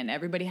fun, and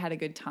everybody had a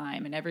good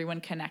time, and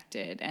everyone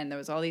connected, and there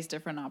was all these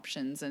different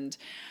options. And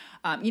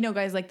you know,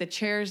 guys, like the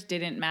chairs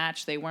didn't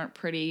match. They weren't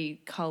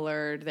pretty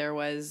colored. There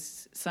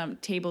was some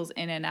tables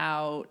in and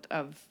out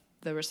of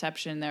the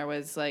reception. There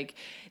was like,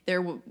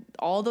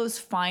 all those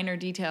finer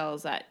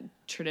details that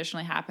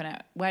traditionally happen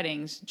at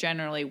weddings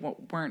generally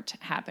weren't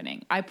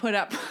happening. I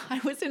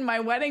was in my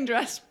wedding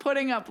dress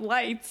putting up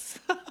lights.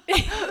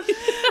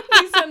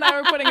 Lisa and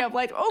I were putting up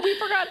lights. Oh, we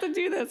forgot to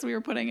do this. We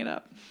were putting it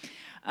up.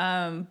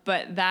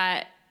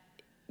 But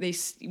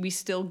we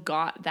still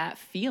got that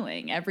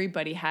feeling.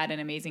 Everybody had an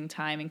amazing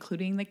time,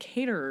 including the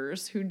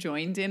caterers who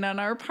joined in on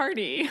our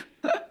party.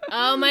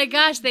 Oh my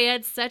gosh, they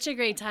had such a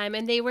great time,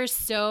 and they were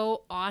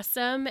so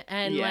awesome.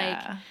 And like,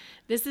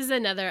 this is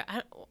another,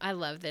 I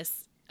love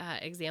this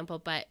example,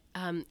 but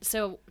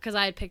so because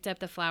I had picked up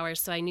the flowers,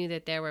 so I knew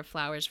that there were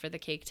flowers for the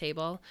cake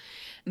table.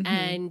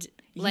 And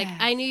like,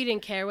 I knew you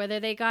didn't care whether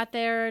they got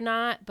there or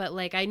not, but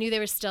like, I knew they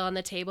were still on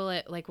the table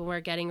at like when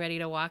we're getting ready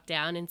to walk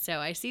down. And so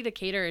I see the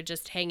caterer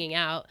just hanging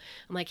out.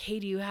 I'm like, hey,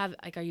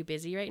 are you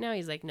busy right now?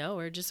 He's like, no,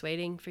 we're just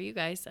waiting for you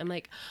guys. I'm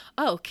like,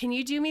 oh, can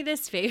you do me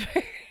this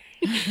favor?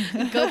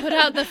 Go put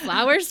out the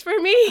flowers for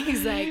me?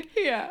 He's like,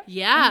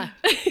 yeah,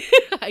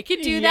 I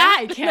could do that.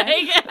 I can.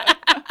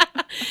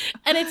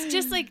 And it's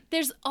just like,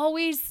 there's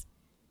always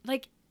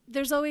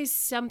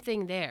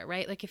something there,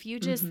 right? Like if you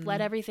just let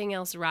everything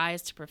else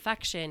rise to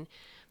perfection,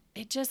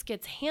 it just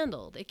gets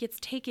handled. It gets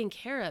taken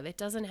care of. It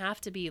doesn't have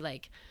to be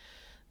like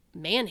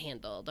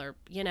manhandled or,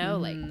 you know,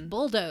 like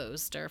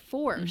bulldozed or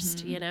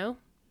forced, you know?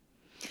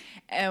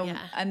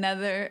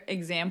 Another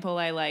example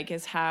I like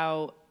is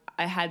how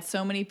I had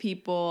so many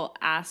people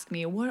ask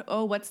me,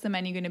 what's the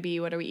menu going to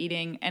be? What are we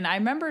eating? And I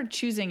remember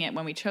choosing it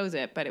when we chose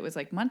it, but it was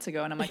like months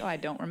ago. And I'm like, I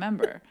don't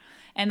remember.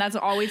 And that's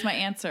always my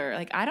answer.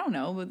 Like, I don't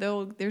know,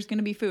 though there's going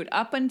to be food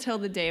up until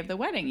the day of the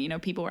wedding. You know,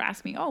 people were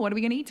asking me, what are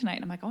we going to eat tonight?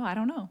 And I'm like, I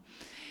don't know,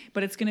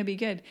 but it's going to be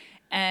good.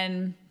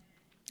 And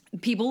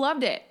people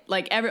loved it.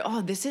 Like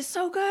this is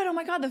so good. Oh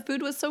my God, the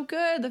food was so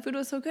good. The food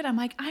was so good. I'm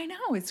like, I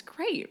know, it's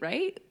great.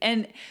 Right.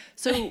 And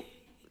so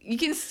you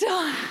can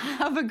still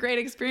have a great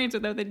experience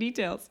without the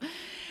details.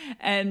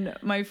 And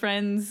my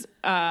friends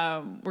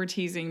were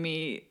teasing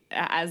me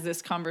as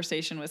this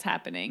conversation was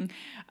happening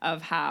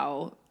of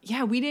how,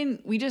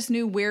 we just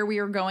knew where we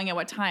were going at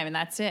what time, and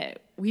that's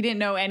it. We didn't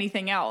know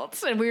anything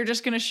else, and we were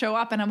just going to show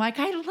up. And I'm like,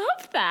 I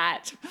love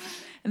that.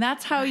 And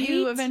that's how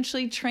you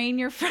eventually train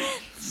your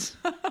friends.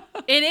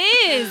 It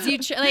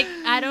is.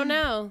 I don't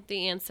know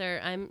the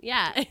answer.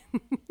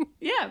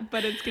 Yeah,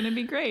 but it's going to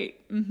be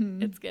great.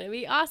 Mm-hmm. It's going to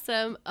be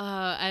awesome. Oh,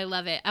 I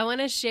love it. I want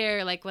to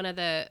share like one of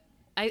the,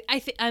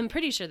 I'm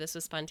pretty sure this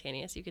was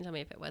spontaneous. You can tell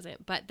me if it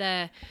wasn't, but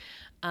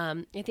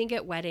I think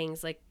at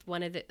weddings, like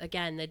one of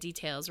the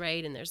details,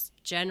 right? And there's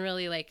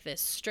generally like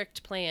this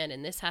strict plan,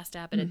 and this has to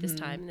happen at this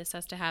time, and this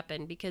has to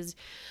happen, because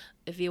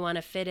if you want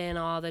to fit in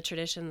all the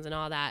traditions and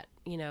all that,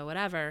 you know,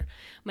 whatever.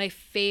 My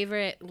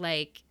favorite,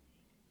 like,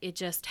 it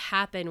just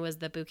happened was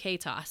the bouquet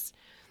toss.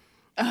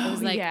 It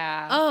was like,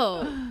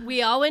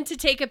 we all went to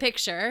take a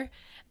picture,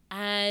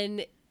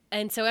 and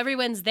so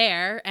everyone's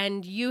there,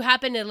 and you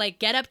happen to like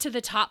get up to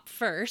the top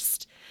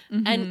first,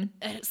 and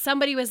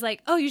somebody was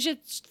like, you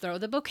should throw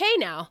the bouquet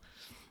now.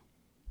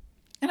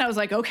 And I was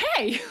like,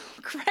 okay,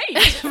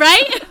 great.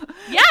 Right?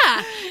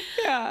 Yeah.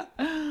 Yeah.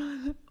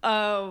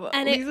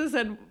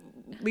 And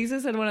Lisa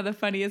said one of the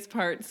funniest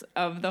parts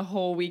of the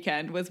whole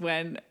weekend was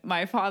when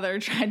my father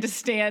tried to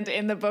stand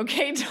in the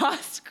bouquet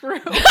toss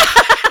group.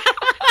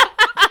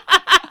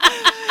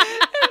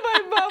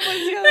 Was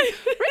yelling,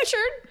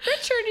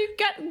 Richard, you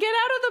get out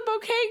of the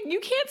bouquet. You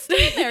can't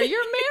stand there.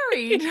 You're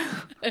married.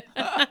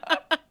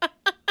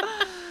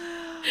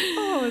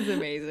 It was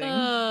amazing.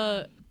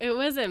 It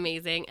was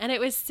amazing. And it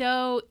was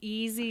so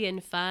easy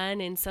and fun.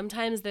 And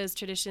sometimes those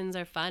traditions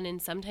are fun,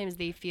 and sometimes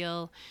they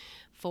feel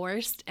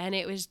forced. And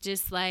it was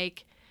just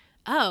like,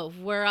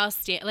 we're all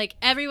like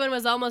everyone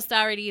was almost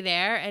already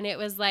there. And it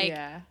was like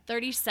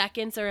 30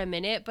 seconds or a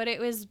minute, but it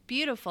was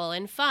beautiful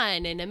and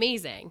fun and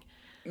amazing.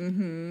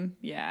 Mm-hmm.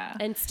 Yeah.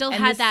 And still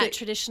had that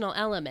traditional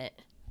element.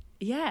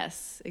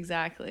 Yes,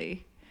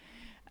 exactly.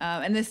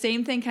 And the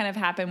same thing kind of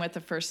happened with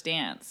the first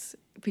dance,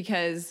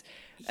 because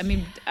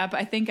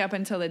I think up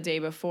until the day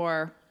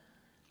before,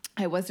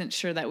 I wasn't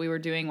sure that we were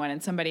doing one,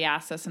 and somebody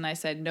asked us, and I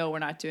said, no, we're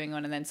not doing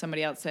one. And then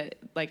somebody else said,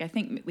 like, I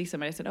think Lisa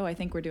might have said, I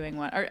think we're doing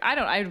one, or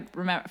I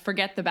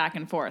forget the back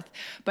and forth.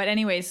 But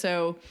anyway,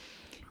 so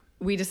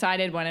we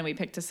decided one and we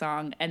picked a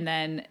song, and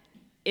then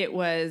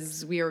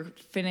we were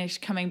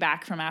finished coming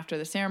back from after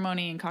the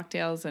ceremony and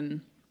cocktails,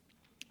 and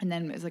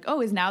then it was like,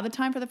 oh, is now the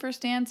time for the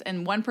first dance?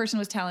 And one person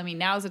was telling me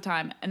now's the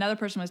time. Another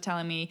person was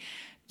telling me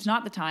it's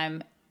not the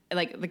time,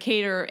 like the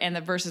caterer and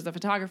the versus the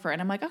photographer.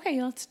 And I'm like,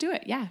 okay, let's do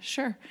it. Yeah,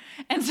 sure.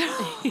 And so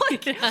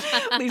like,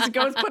 Lisa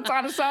goes, puts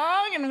on a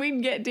song, and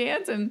we get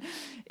dance. And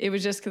it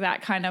was just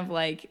that kind of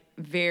like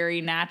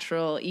very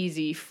natural,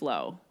 easy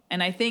flow.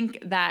 And I think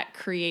that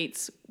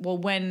creates, well,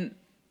 when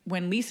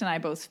Lisa and I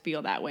both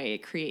feel that way, it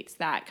creates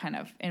that kind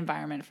of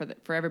environment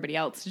for everybody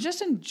else to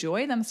just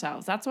enjoy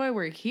themselves. That's why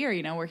we're here.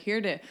 You know, we're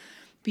here to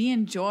be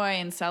in joy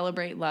and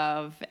celebrate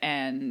love.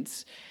 And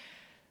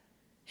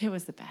it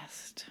was the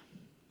best.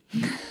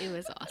 It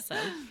was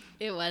awesome.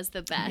 It was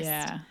the best.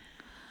 Yeah.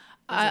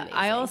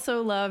 I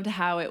also loved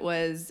how it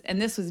was, and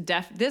this was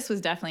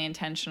definitely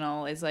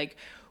intentional, is like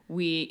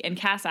and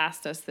Cass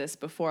asked us this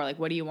before, like,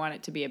 what do you want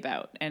it to be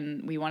about?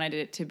 And we wanted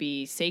it to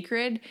be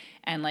sacred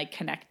and like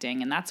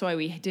connecting. And that's why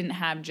we didn't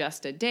have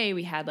just a day.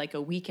 We had like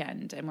a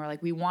weekend, and we're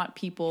like, we want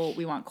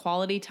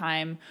quality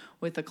time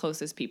with the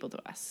closest people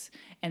to us.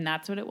 And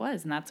that's what it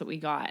was. And that's what we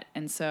got.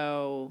 And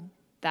so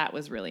that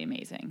was really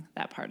amazing,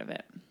 that part of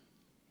it.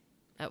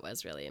 That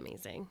was really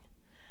amazing.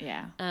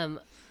 Yeah.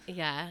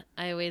 Yeah.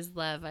 I was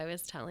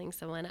telling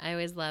someone, I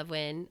always love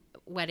when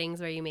weddings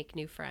where you make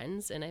new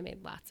friends, and I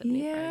made lots of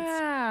new friends.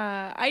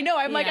 Yeah. I know.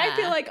 I'm like, I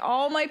feel like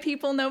all my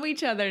people know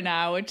each other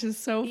now, which is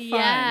so fun.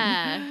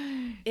 Yeah.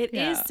 It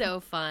is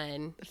so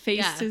fun.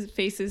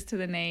 Faces to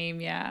the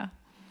name. Yeah.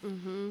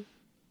 Mm-hmm.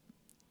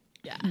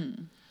 Yeah.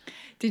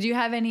 Did you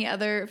have any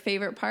other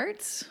favorite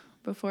parts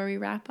before we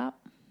wrap up?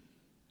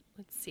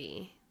 Let's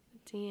see.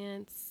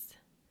 Dance.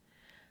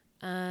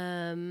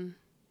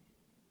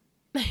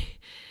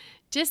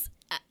 Just,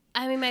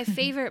 I mean, my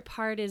favorite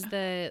part is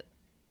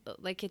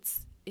like,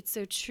 it's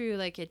so true.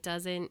 Like,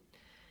 the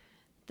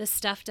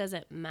stuff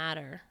doesn't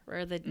matter,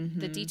 or the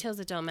details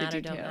that don't matter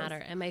don't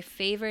matter. And my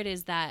favorite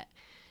is that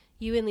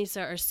you and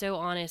Lisa are so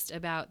honest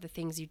about the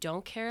things you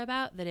don't care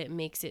about that it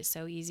makes it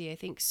so easy. I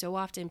think so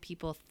often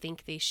people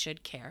think they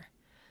should care,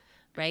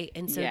 right?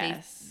 And so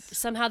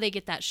somehow they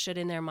get that should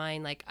in their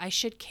mind. Like, I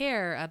should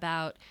care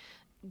about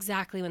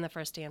exactly when the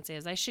first dance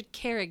is. I should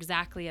care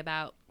exactly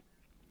about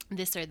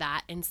this or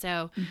that. And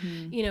so,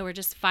 you know, we're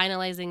just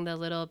finalizing the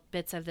little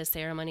bits of the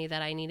ceremony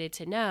that I needed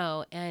to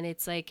know. And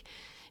it's like,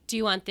 do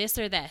you want this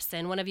or this?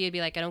 And one of you would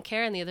be like, I don't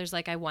care. And the other's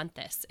like, I want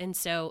this. And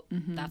so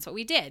that's what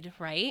we did.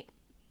 Right.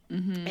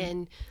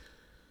 And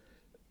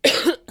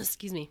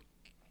excuse me.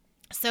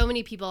 So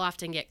many people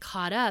often get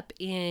caught up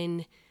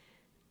in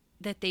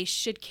that they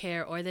should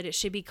care, or that it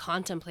should be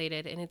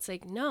contemplated. And it's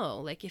like, no,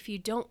 like, if you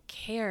don't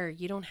care,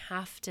 you don't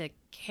have to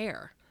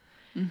care.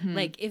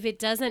 Like, if it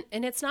doesn't,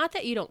 and it's not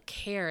that you don't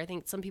care. I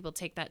think some people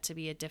take that to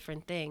be a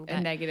different thing. A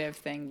negative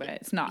thing, but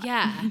it's not.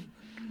 Yeah,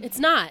 it's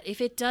not.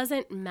 If it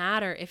doesn't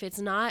matter, if it's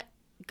not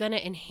going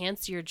to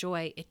enhance your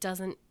joy, it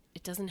doesn't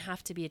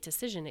have to be a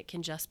decision. It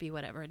can just be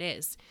whatever it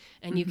is.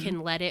 And you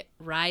can let it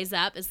rise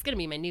up. It's going to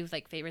be my new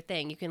favorite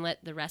thing. You can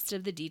let the rest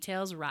of the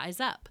details rise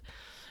up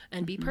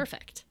and be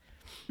perfect.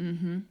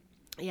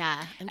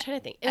 Yeah, I'm trying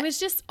to think. It was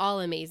just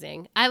all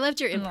amazing. I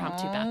loved your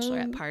impromptu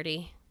bachelorette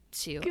party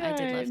too. Good. I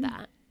did love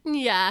that.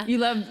 Yeah. You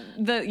love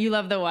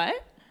the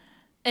what?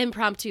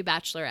 Impromptu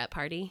bachelorette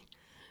party.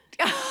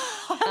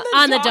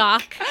 on the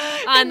dock.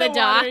 On the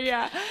dock. Water,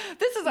 yeah.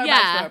 This is our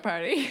bachelorette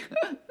party.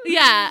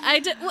 Yeah, I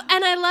did,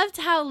 and I loved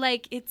how,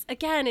 like, it's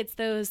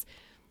those,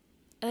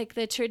 like,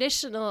 the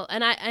traditional,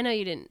 and I know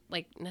you didn't,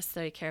 like,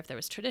 necessarily care if there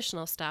was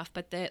traditional stuff,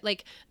 but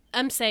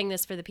I'm saying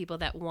this for the people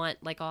that want,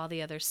 like, all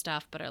the other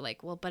stuff, but are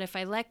like, well, but if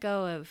I let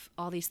go of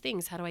all these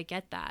things, how do I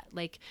get that?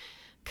 Like,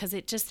 because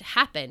it just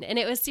happened, and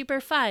it was super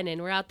fun,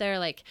 and we're out there,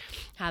 like,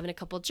 having a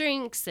couple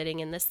drinks, sitting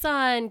in the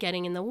sun,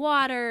 getting in the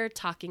water,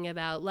 talking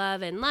about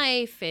love and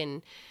life,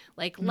 and,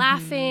 like,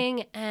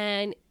 laughing,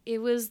 and it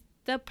was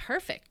the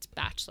perfect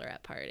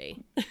bachelorette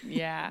party.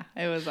 Yeah,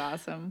 it was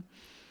awesome.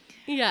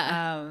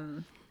 Yeah.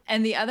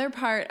 And the other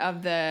part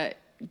of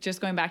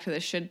just going back to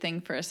the should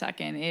thing for a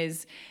second,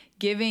 is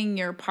giving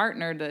your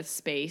partner the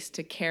space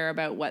to care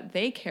about what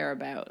they care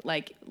about.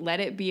 Like, let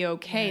it be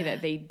okay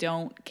that they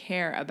don't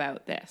care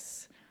about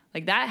this.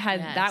 Like,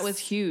 that was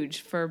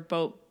huge for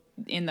both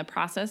in the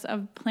process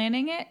of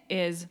planning it.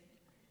 Is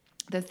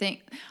the thing,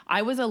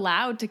 I was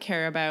allowed to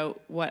care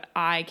about what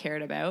I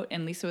cared about,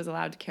 and Lisa was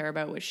allowed to care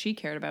about what she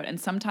cared about.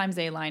 And sometimes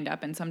they lined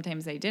up and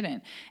sometimes they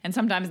didn't. And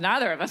sometimes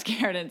neither of us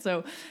cared. And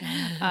so,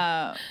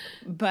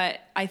 but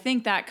I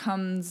think that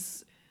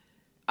comes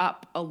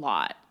up a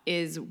lot,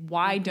 is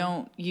why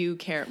don't you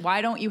care?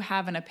 Why don't you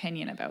have an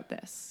opinion about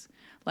this?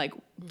 Like,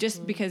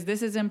 just because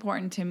this is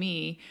important to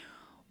me,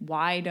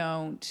 why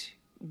don't,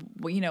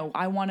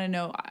 I want to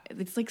know.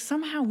 It's like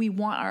somehow we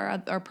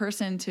want our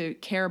person to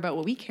care about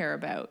what we care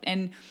about.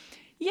 And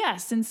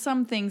yes, in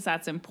some things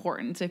that's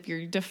important if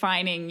you're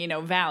defining,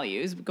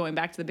 values, going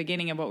back to the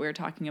beginning of what we were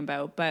talking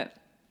about, but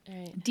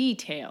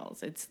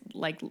details, it's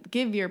like,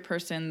 give your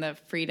person the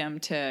freedom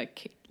to,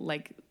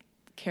 like,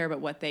 care about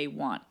what they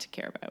want to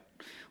care about,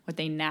 what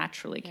they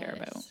naturally care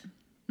about.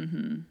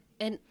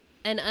 Mm-hmm.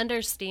 And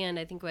understand,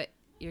 I think what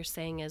you're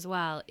saying as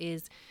well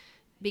is,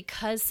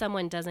 because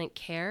someone doesn't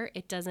care,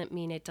 it doesn't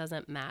mean it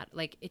doesn't matter.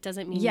 Like, it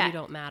doesn't mean you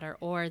don't matter,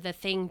 or the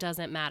thing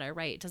doesn't matter,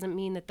 right? It doesn't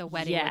mean that the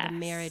wedding or the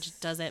marriage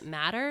doesn't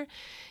matter.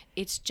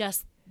 It's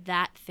just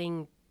that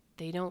thing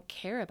they don't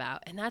care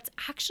about. And that's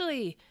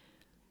actually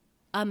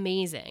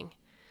amazing.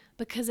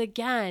 Because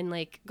again,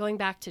 like, going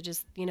back to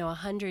just,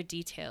 100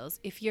 details,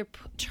 if you're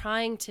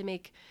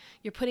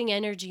you're putting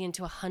energy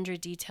into 100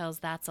 details,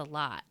 that's a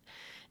lot.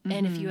 Mm-hmm.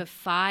 And if you have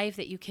 5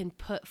 that you can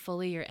put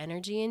fully your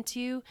energy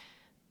into,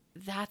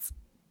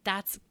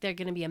 they're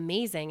going to be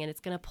amazing, and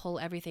it's going to pull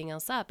everything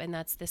else up. And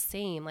that's the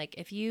same. Like,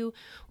 if you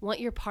want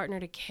your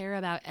partner to care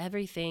about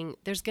everything,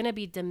 there's going to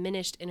be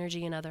diminished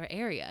energy in other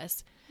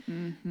areas.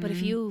 Mm-hmm. But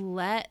if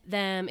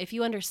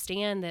you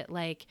understand that,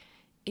 like,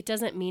 it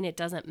doesn't mean it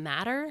doesn't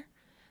matter.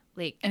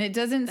 Like, and it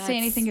doesn't say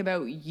anything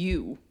about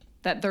you,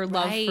 that their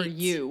love for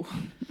you.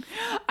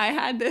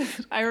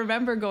 I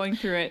remember going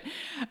through it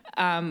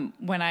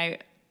when I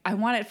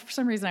wanted, for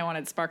some reason I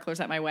wanted sparklers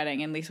at my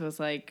wedding, and Lisa was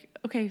like,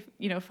 okay,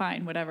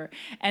 fine, whatever.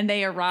 And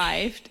they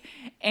arrived,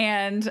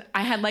 and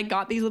I had like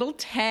got these little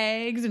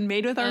tags and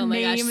made with our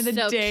name and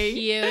the date.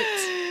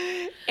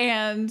 Cute.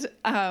 And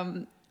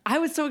I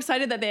was so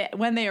excited that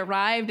when they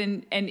arrived,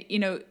 and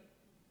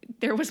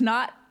there was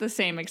not the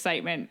same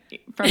excitement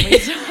from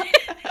Lisa.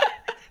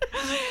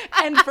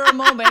 And for a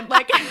moment,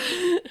 like,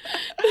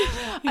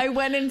 I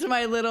went into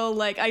my little,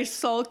 like, I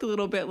sulked a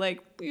little bit,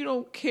 like, you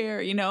don't care,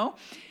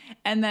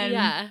 And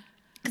then,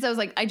 because I was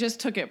like, I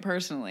just took it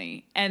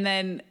personally. And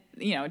then,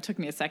 it took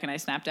me a second, I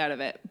snapped out of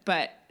it.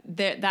 But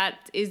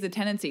that is the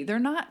tendency. They're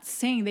not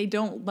saying they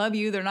don't love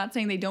you. They're not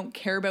saying they don't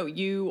care about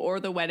you or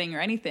the wedding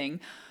or anything.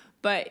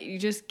 But you're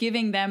just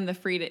giving them the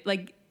freedom.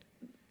 Like,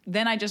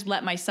 then I just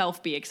let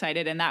myself be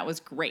excited, and that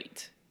was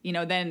great.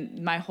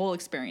 Then my whole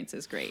experience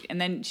is great. And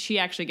then she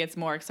actually gets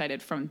more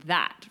excited from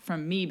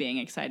me being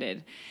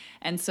excited.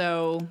 And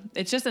so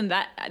it's just in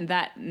that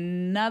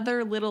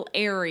another little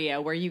area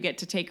where you get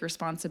to take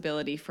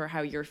responsibility for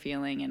how you're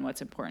feeling and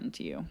what's important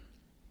to you.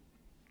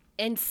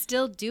 And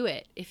still do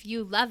it. If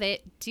you love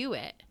it, do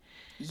it.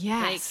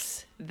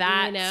 Yes. Like,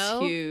 that's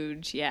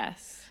huge.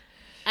 Yes.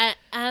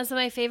 As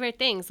my favorite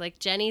things, like,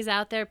 Jenny's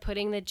out there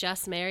putting the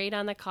Just Married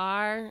on the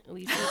car.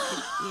 Lisa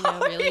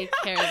could, really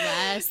care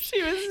less.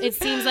 It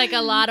seems like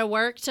a lot of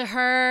work to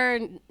her.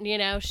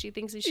 She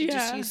thinks we should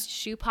just use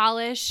shoe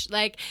polish.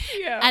 Like,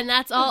 and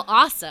that's all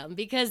awesome,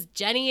 because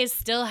Jenny is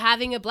still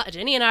having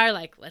Jenny and I are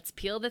like, let's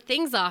peel the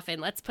things off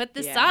and let's put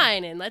the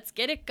sign and let's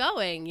get it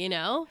going,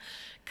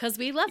 because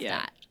we love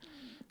that.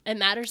 It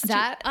matters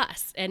to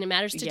us, and it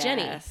matters to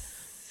Jenny.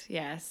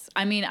 Yes.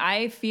 I mean,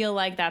 I feel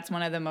like that's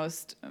one of the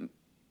most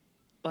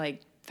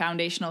like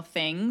foundational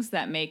things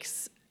that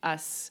makes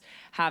us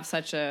have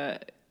such a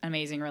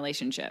amazing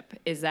relationship,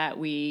 is that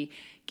we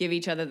give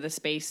each other the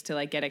space to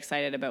like get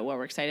excited about what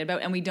we're excited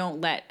about, and we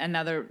don't let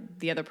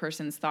the other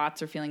person's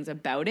thoughts or feelings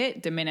about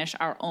it diminish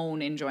our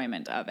own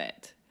enjoyment of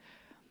it.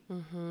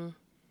 Mm-hmm.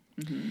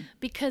 Mm-hmm.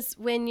 Because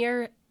when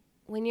you're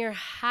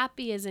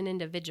happy as an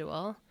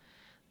individual,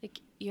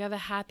 like, you have a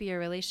happier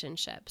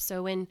relationship.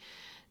 So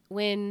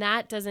when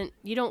that doesn't,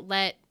 you don't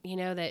let,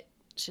 that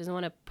she doesn't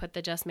want to put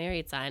the Just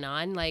Married sign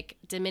on, like,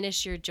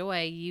 diminish your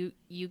joy.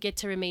 You get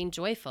to remain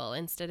joyful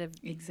instead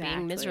of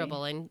being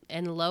miserable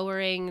and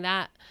lowering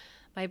that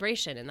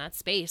vibration and that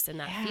space and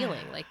that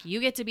feeling. Like, you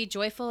get to be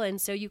joyful, and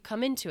so you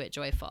come into it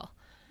joyful.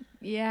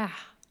 Yeah.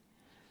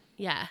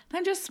 Yeah.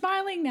 I'm just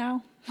smiling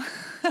now.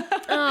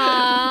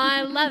 Aw,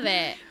 I love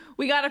it.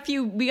 We got a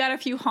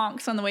few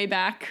honks on the way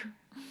back.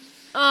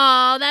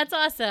 Oh, that's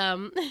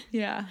awesome.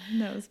 Yeah,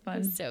 that was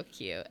fun. So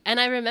cute. And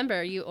I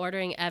remember you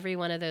ordering every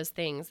one of those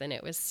things, and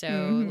it was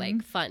so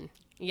like fun.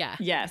 Yeah.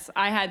 Yes,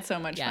 I had so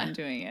much fun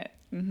doing it.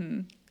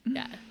 Mm-hmm.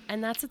 Yeah.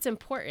 And that's what's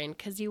important,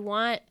 because you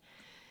want,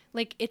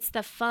 like, it's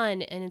the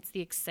fun and it's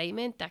the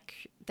excitement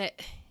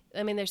that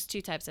I mean, there's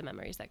 2 types of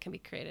memories that can be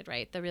created,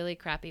 right? The really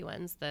crappy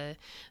ones, the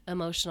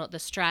emotional, the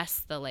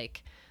stress, the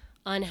like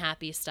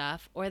unhappy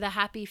stuff, or the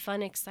happy,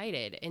 fun,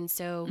 excited. And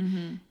so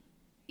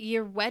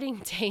your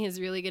wedding day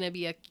is really going to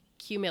be a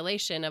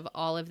accumulation of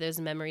all of those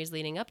memories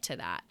leading up to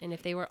that. And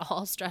if they were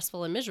all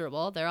stressful and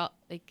miserable, they're all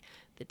like,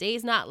 the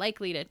day's not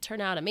likely to turn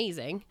out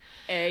amazing.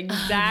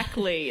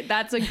 Exactly.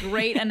 That's a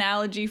great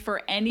analogy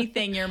for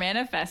anything you're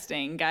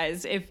manifesting,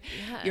 guys. If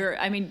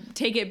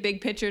take it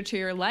big picture to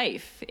your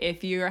life.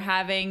 If you're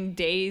having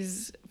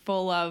days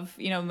full of,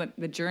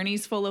 the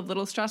journey's full of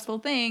little stressful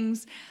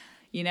things,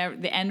 the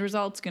end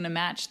result's going to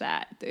match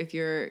that. If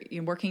you're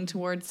working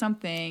towards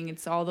something,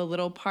 it's all the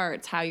little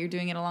parts, how you're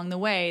doing it along the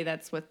way.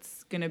 That's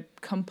what's going to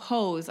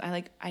compose.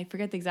 I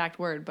forget the exact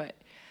word, but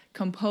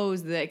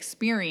compose the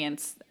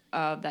experience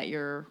that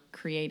you're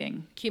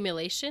creating.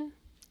 Accumulation?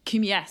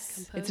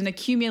 Yes. Compose? It's an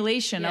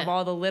accumulation of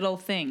all the little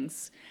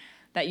things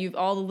that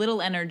all the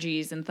little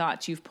energies and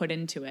thoughts you've put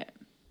into it.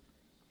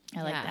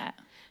 I like that.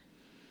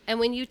 And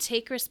when you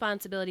take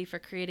responsibility for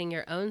creating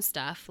your own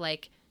stuff,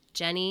 like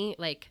Jenny,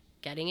 like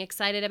getting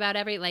excited about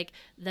like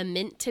the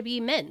mint to be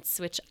mints,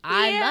 which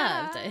I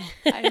loved.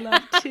 I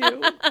love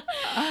too.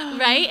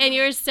 Right? And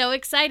you're so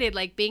excited,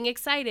 like being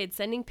excited,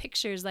 sending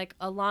pictures like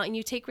along, and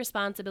you take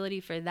responsibility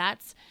for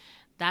that's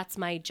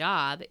my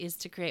job, is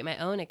to create my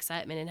own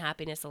excitement and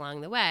happiness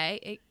along the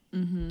way.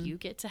 You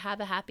get to have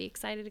a happy,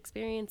 excited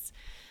experience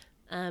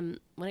when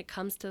it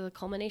comes to the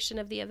culmination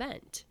of the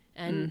event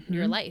and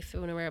your life,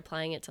 when we're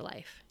applying it to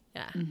life.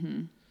 Yeah.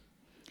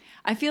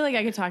 I feel like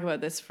I could talk about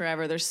this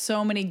forever. There's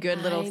so many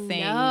good little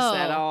things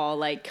that all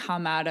like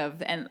come out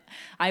of, and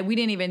we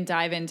didn't even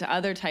dive into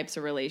other types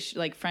of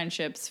like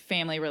friendships,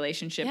 family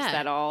relationships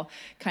that all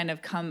kind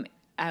of come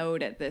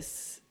out at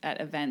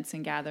events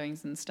and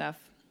gatherings and stuff.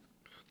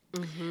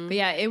 But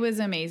yeah, it was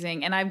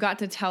amazing. And I've got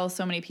to tell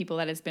so many people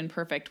that it's been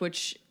perfect,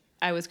 which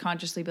I was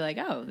consciously be like,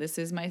 oh, this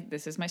is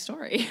my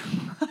story.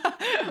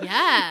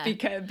 Yeah.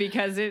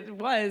 because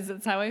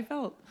that's how I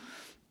felt.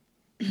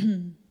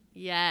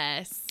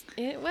 Yes.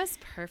 It was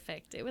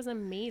perfect. It was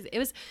amazing. It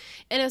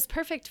was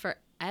perfect for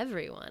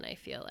everyone, I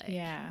feel like.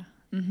 Yeah.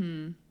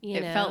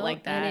 It felt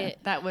like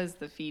that. That was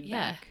the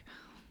feedback.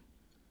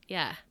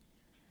 Yeah.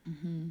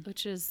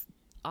 Which was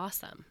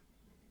awesome.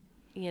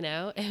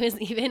 It was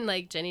even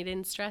like Jenny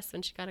didn't stress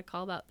when she got a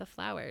call about the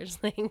flowers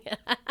that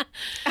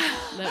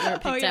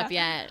weren't picked up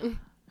yet.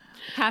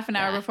 Half an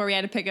hour before we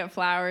had to pick up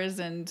flowers,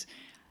 and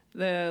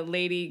the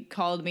lady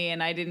called me,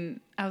 and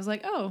I was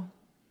like, oh,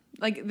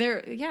 like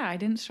I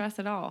didn't stress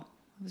at all.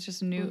 I was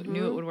just knew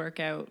it would work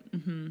out.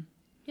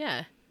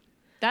 Yeah.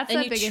 That's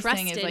the biggest thing, is like,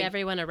 you trusted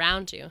everyone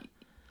around you.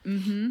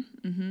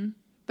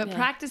 But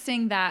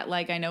practicing that,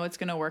 like, I know it's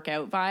going to work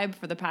out vibe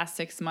for the past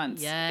 6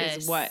 months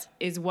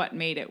is what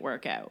made it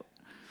work out.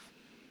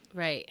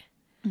 Right.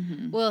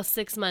 Well,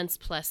 6 months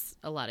plus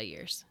a lot of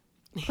years.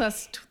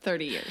 Plus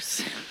 30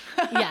 years.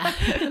 Yeah.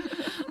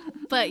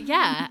 But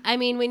yeah, I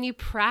mean, when you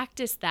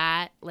practice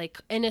that, like,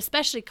 and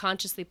especially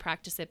consciously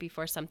practice it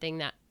before something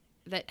that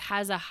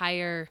has a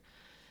higher,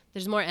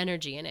 there's more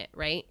energy in it,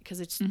 right? Because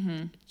it's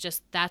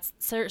just,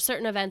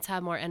 certain events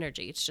have more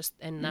energy. It's just,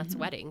 and that's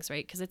weddings,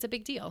 right? Because it's a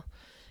big deal.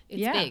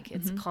 It's big.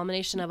 It's a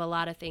culmination of a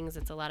lot of things.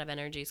 It's a lot of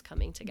energies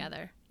coming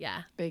together.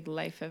 Yeah. Big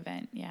life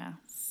event. Yeah.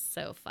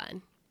 So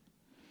fun.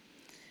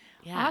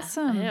 Yeah.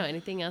 Awesome. I don't know.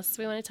 Anything else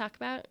we want to talk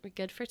about? We're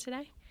good for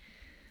today?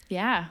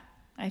 Yeah.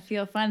 I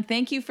feel fun.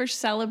 Thank you for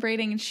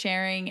celebrating and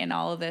sharing and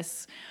all of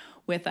this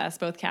with us.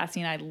 Both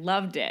Cassie and I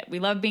loved it. We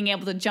love being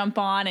able to jump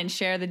on and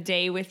share the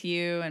day with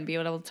you and be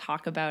able to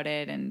talk about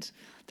it. And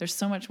there's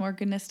so much more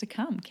goodness to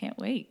come. Can't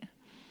wait.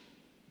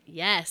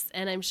 Yes.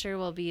 And I'm sure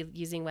we'll be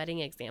using wedding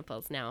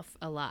examples now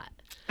a lot,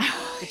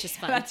 which is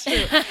fun. That's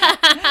true.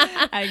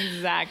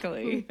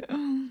 Exactly.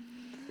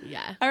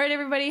 Yeah. All right,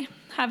 everybody.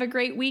 Have a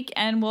great week,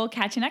 and we'll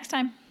catch you next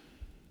time.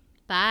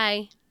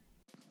 Bye.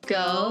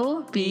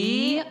 Go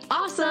be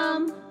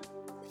awesome.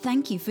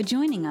 Thank you for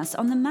joining us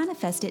on the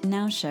Manifest It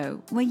Now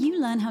show, where you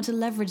learn how to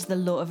leverage the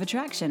law of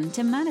attraction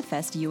to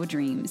manifest your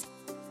dreams.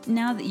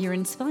 Now that you're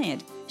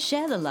inspired,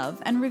 share the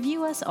love and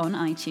review us on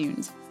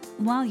iTunes.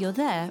 While you're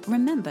there,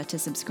 remember to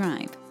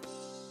subscribe.